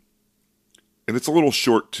and it's a little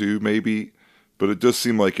short too, maybe, but it does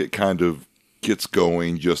seem like it kind of gets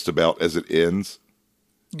going just about as it ends.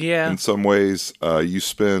 Yeah. In some ways, you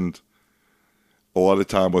spend a lot of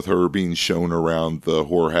time with her being shown around the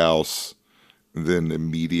whorehouse, and then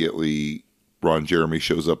immediately Ron Jeremy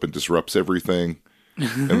shows up and disrupts everything,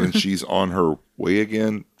 and then she's on her way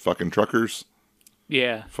again, fucking truckers.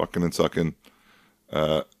 Yeah. Fucking and sucking.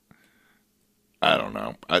 I don't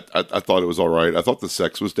know. I thought it was all right. I thought the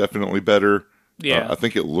sex was definitely better. Yeah. I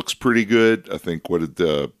think it looks pretty good. I think what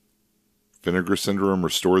did Vinegar Syndrome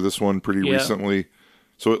restore this one pretty recently.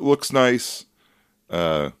 So it looks nice.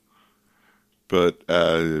 But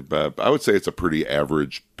I would say it's a pretty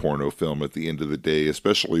average porno film at the end of the day,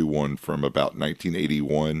 especially one from about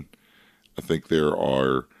 1981. I think there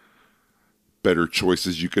are better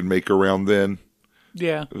choices you can make around then.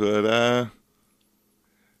 Yeah. But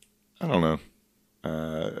I don't know.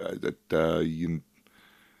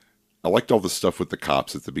 I liked all the stuff with the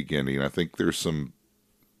cops at the beginning. I think there's some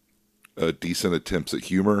decent attempts at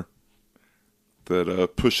humor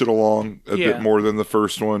that push it along a bit more than the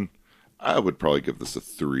first one. I would probably give this a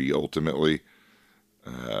 3 ultimately.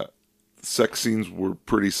 The sex scenes were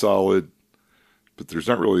pretty solid. But there's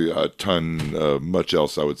not really a ton, much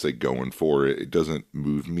else I would say going for it. It doesn't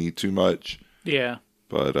move me too much. Yeah.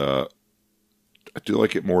 But I do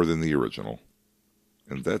like it more than the original.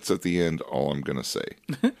 And that's at the end all I'm going to say.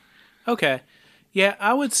 Okay. Yeah,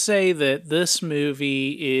 I would say that this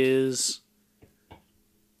movie is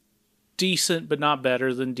decent, but not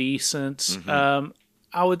better than decent. Mm-hmm.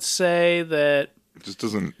 I would say that It just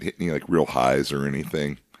doesn't hit any like real highs or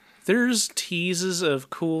anything. there's teases of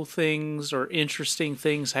cool things or interesting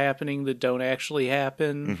things happening that don't actually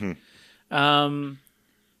happen. Mm-hmm.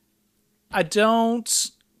 I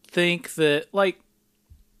don't think that, like,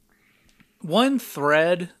 one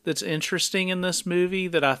thread that's interesting in this movie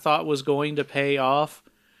that I thought was going to pay off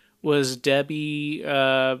was Debbie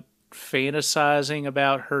fantasizing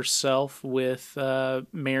about herself with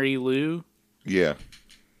Mary Lou. Yeah.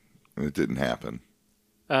 And it didn't happen.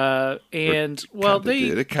 And, well,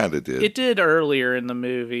 It kind of did. It did earlier in the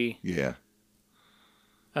movie. Yeah.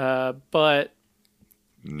 But...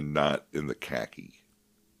 Not in the khaki.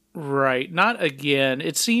 Right. Not again.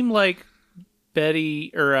 It seemed like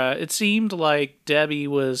it seemed like Debbie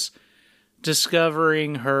was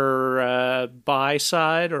discovering her bi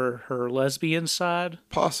side or her lesbian side.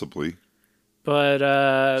 Possibly. But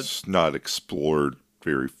it's not explored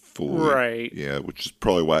very fully. Right. Yeah, which is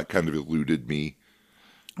probably why it kind of eluded me.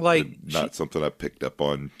 Like, not something I picked up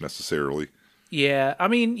on necessarily. Yeah, I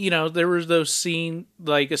mean, there was those scenes,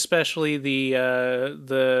 like especially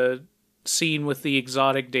the scene with the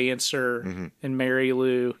exotic dancer and Mary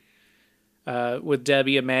Lou, with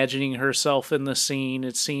Debbie imagining herself in the scene.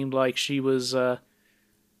 It seemed like she was, more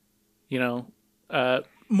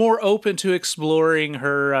open to exploring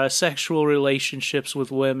her sexual relationships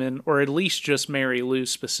with women, or at least just Mary Lou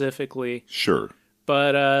specifically. Sure.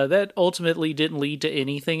 But that ultimately didn't lead to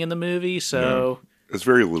anything in the movie, so... No, as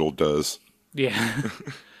very little does. Yeah.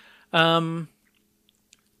 Even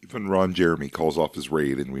Ron Jeremy calls off his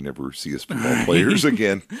raid and we never see his football players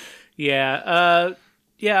again. Yeah.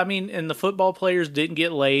 I mean, and the football players didn't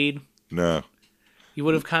get laid. No. You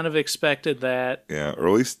would have kind of expected that. Yeah, or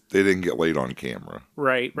at least they didn't get laid on camera.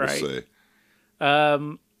 Right. Say.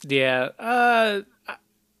 Yeah.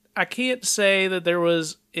 I can't say that there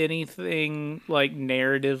was anything like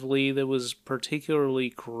narratively that was particularly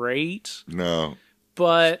great. No.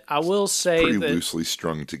 But I will say pretty that... loosely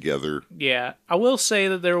strung together. Yeah. I will say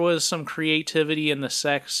that there was some creativity in the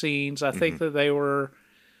sex scenes. I think that they were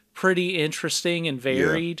pretty interesting and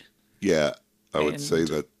varied. Yeah. I would say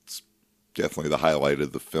that's definitely the highlight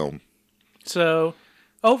of the film. So,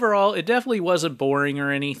 overall, it definitely wasn't boring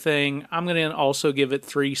or anything. I'm going to also give it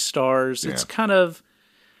 3 stars. Yeah. It's kind of,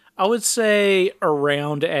 I would say,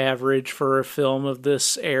 around average for a film of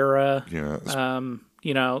this era. Yeah.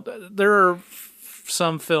 There are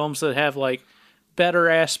some films that have like better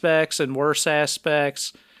aspects and worse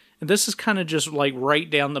aspects, and this is kind of just like right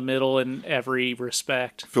down the middle in every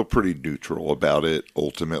respect. I feel pretty neutral about it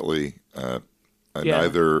ultimately. I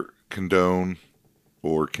neither condone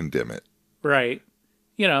or condemn it. Right.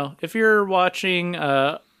 If you're watching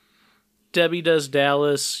Debbie Does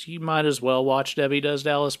Dallas, you might as well watch Debbie Does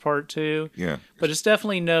Dallas Part 2. Yeah. But it's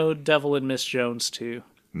definitely no Devil and Miss Jones 2.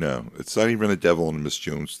 No, it's not even a Devil and Miss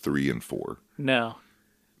Jones 3 and 4. No.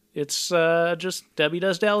 It's just Debbie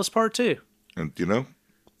Does Dallas Part 2. And,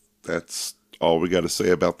 that's all we got to say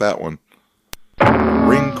about that one.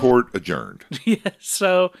 Ring Court adjourned. Yeah,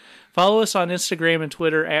 so follow us on Instagram and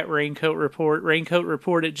Twitter at Raincoat Report,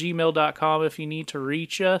 raincoatreport@gmail.com if you need to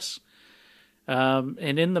reach us. And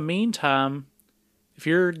in the meantime, if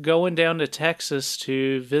you're going down to Texas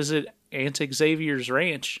to visit Aunt Xavier's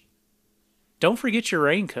ranch, don't forget your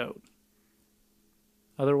raincoat.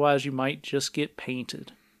 Otherwise, you might just get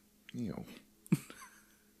painted. Ew.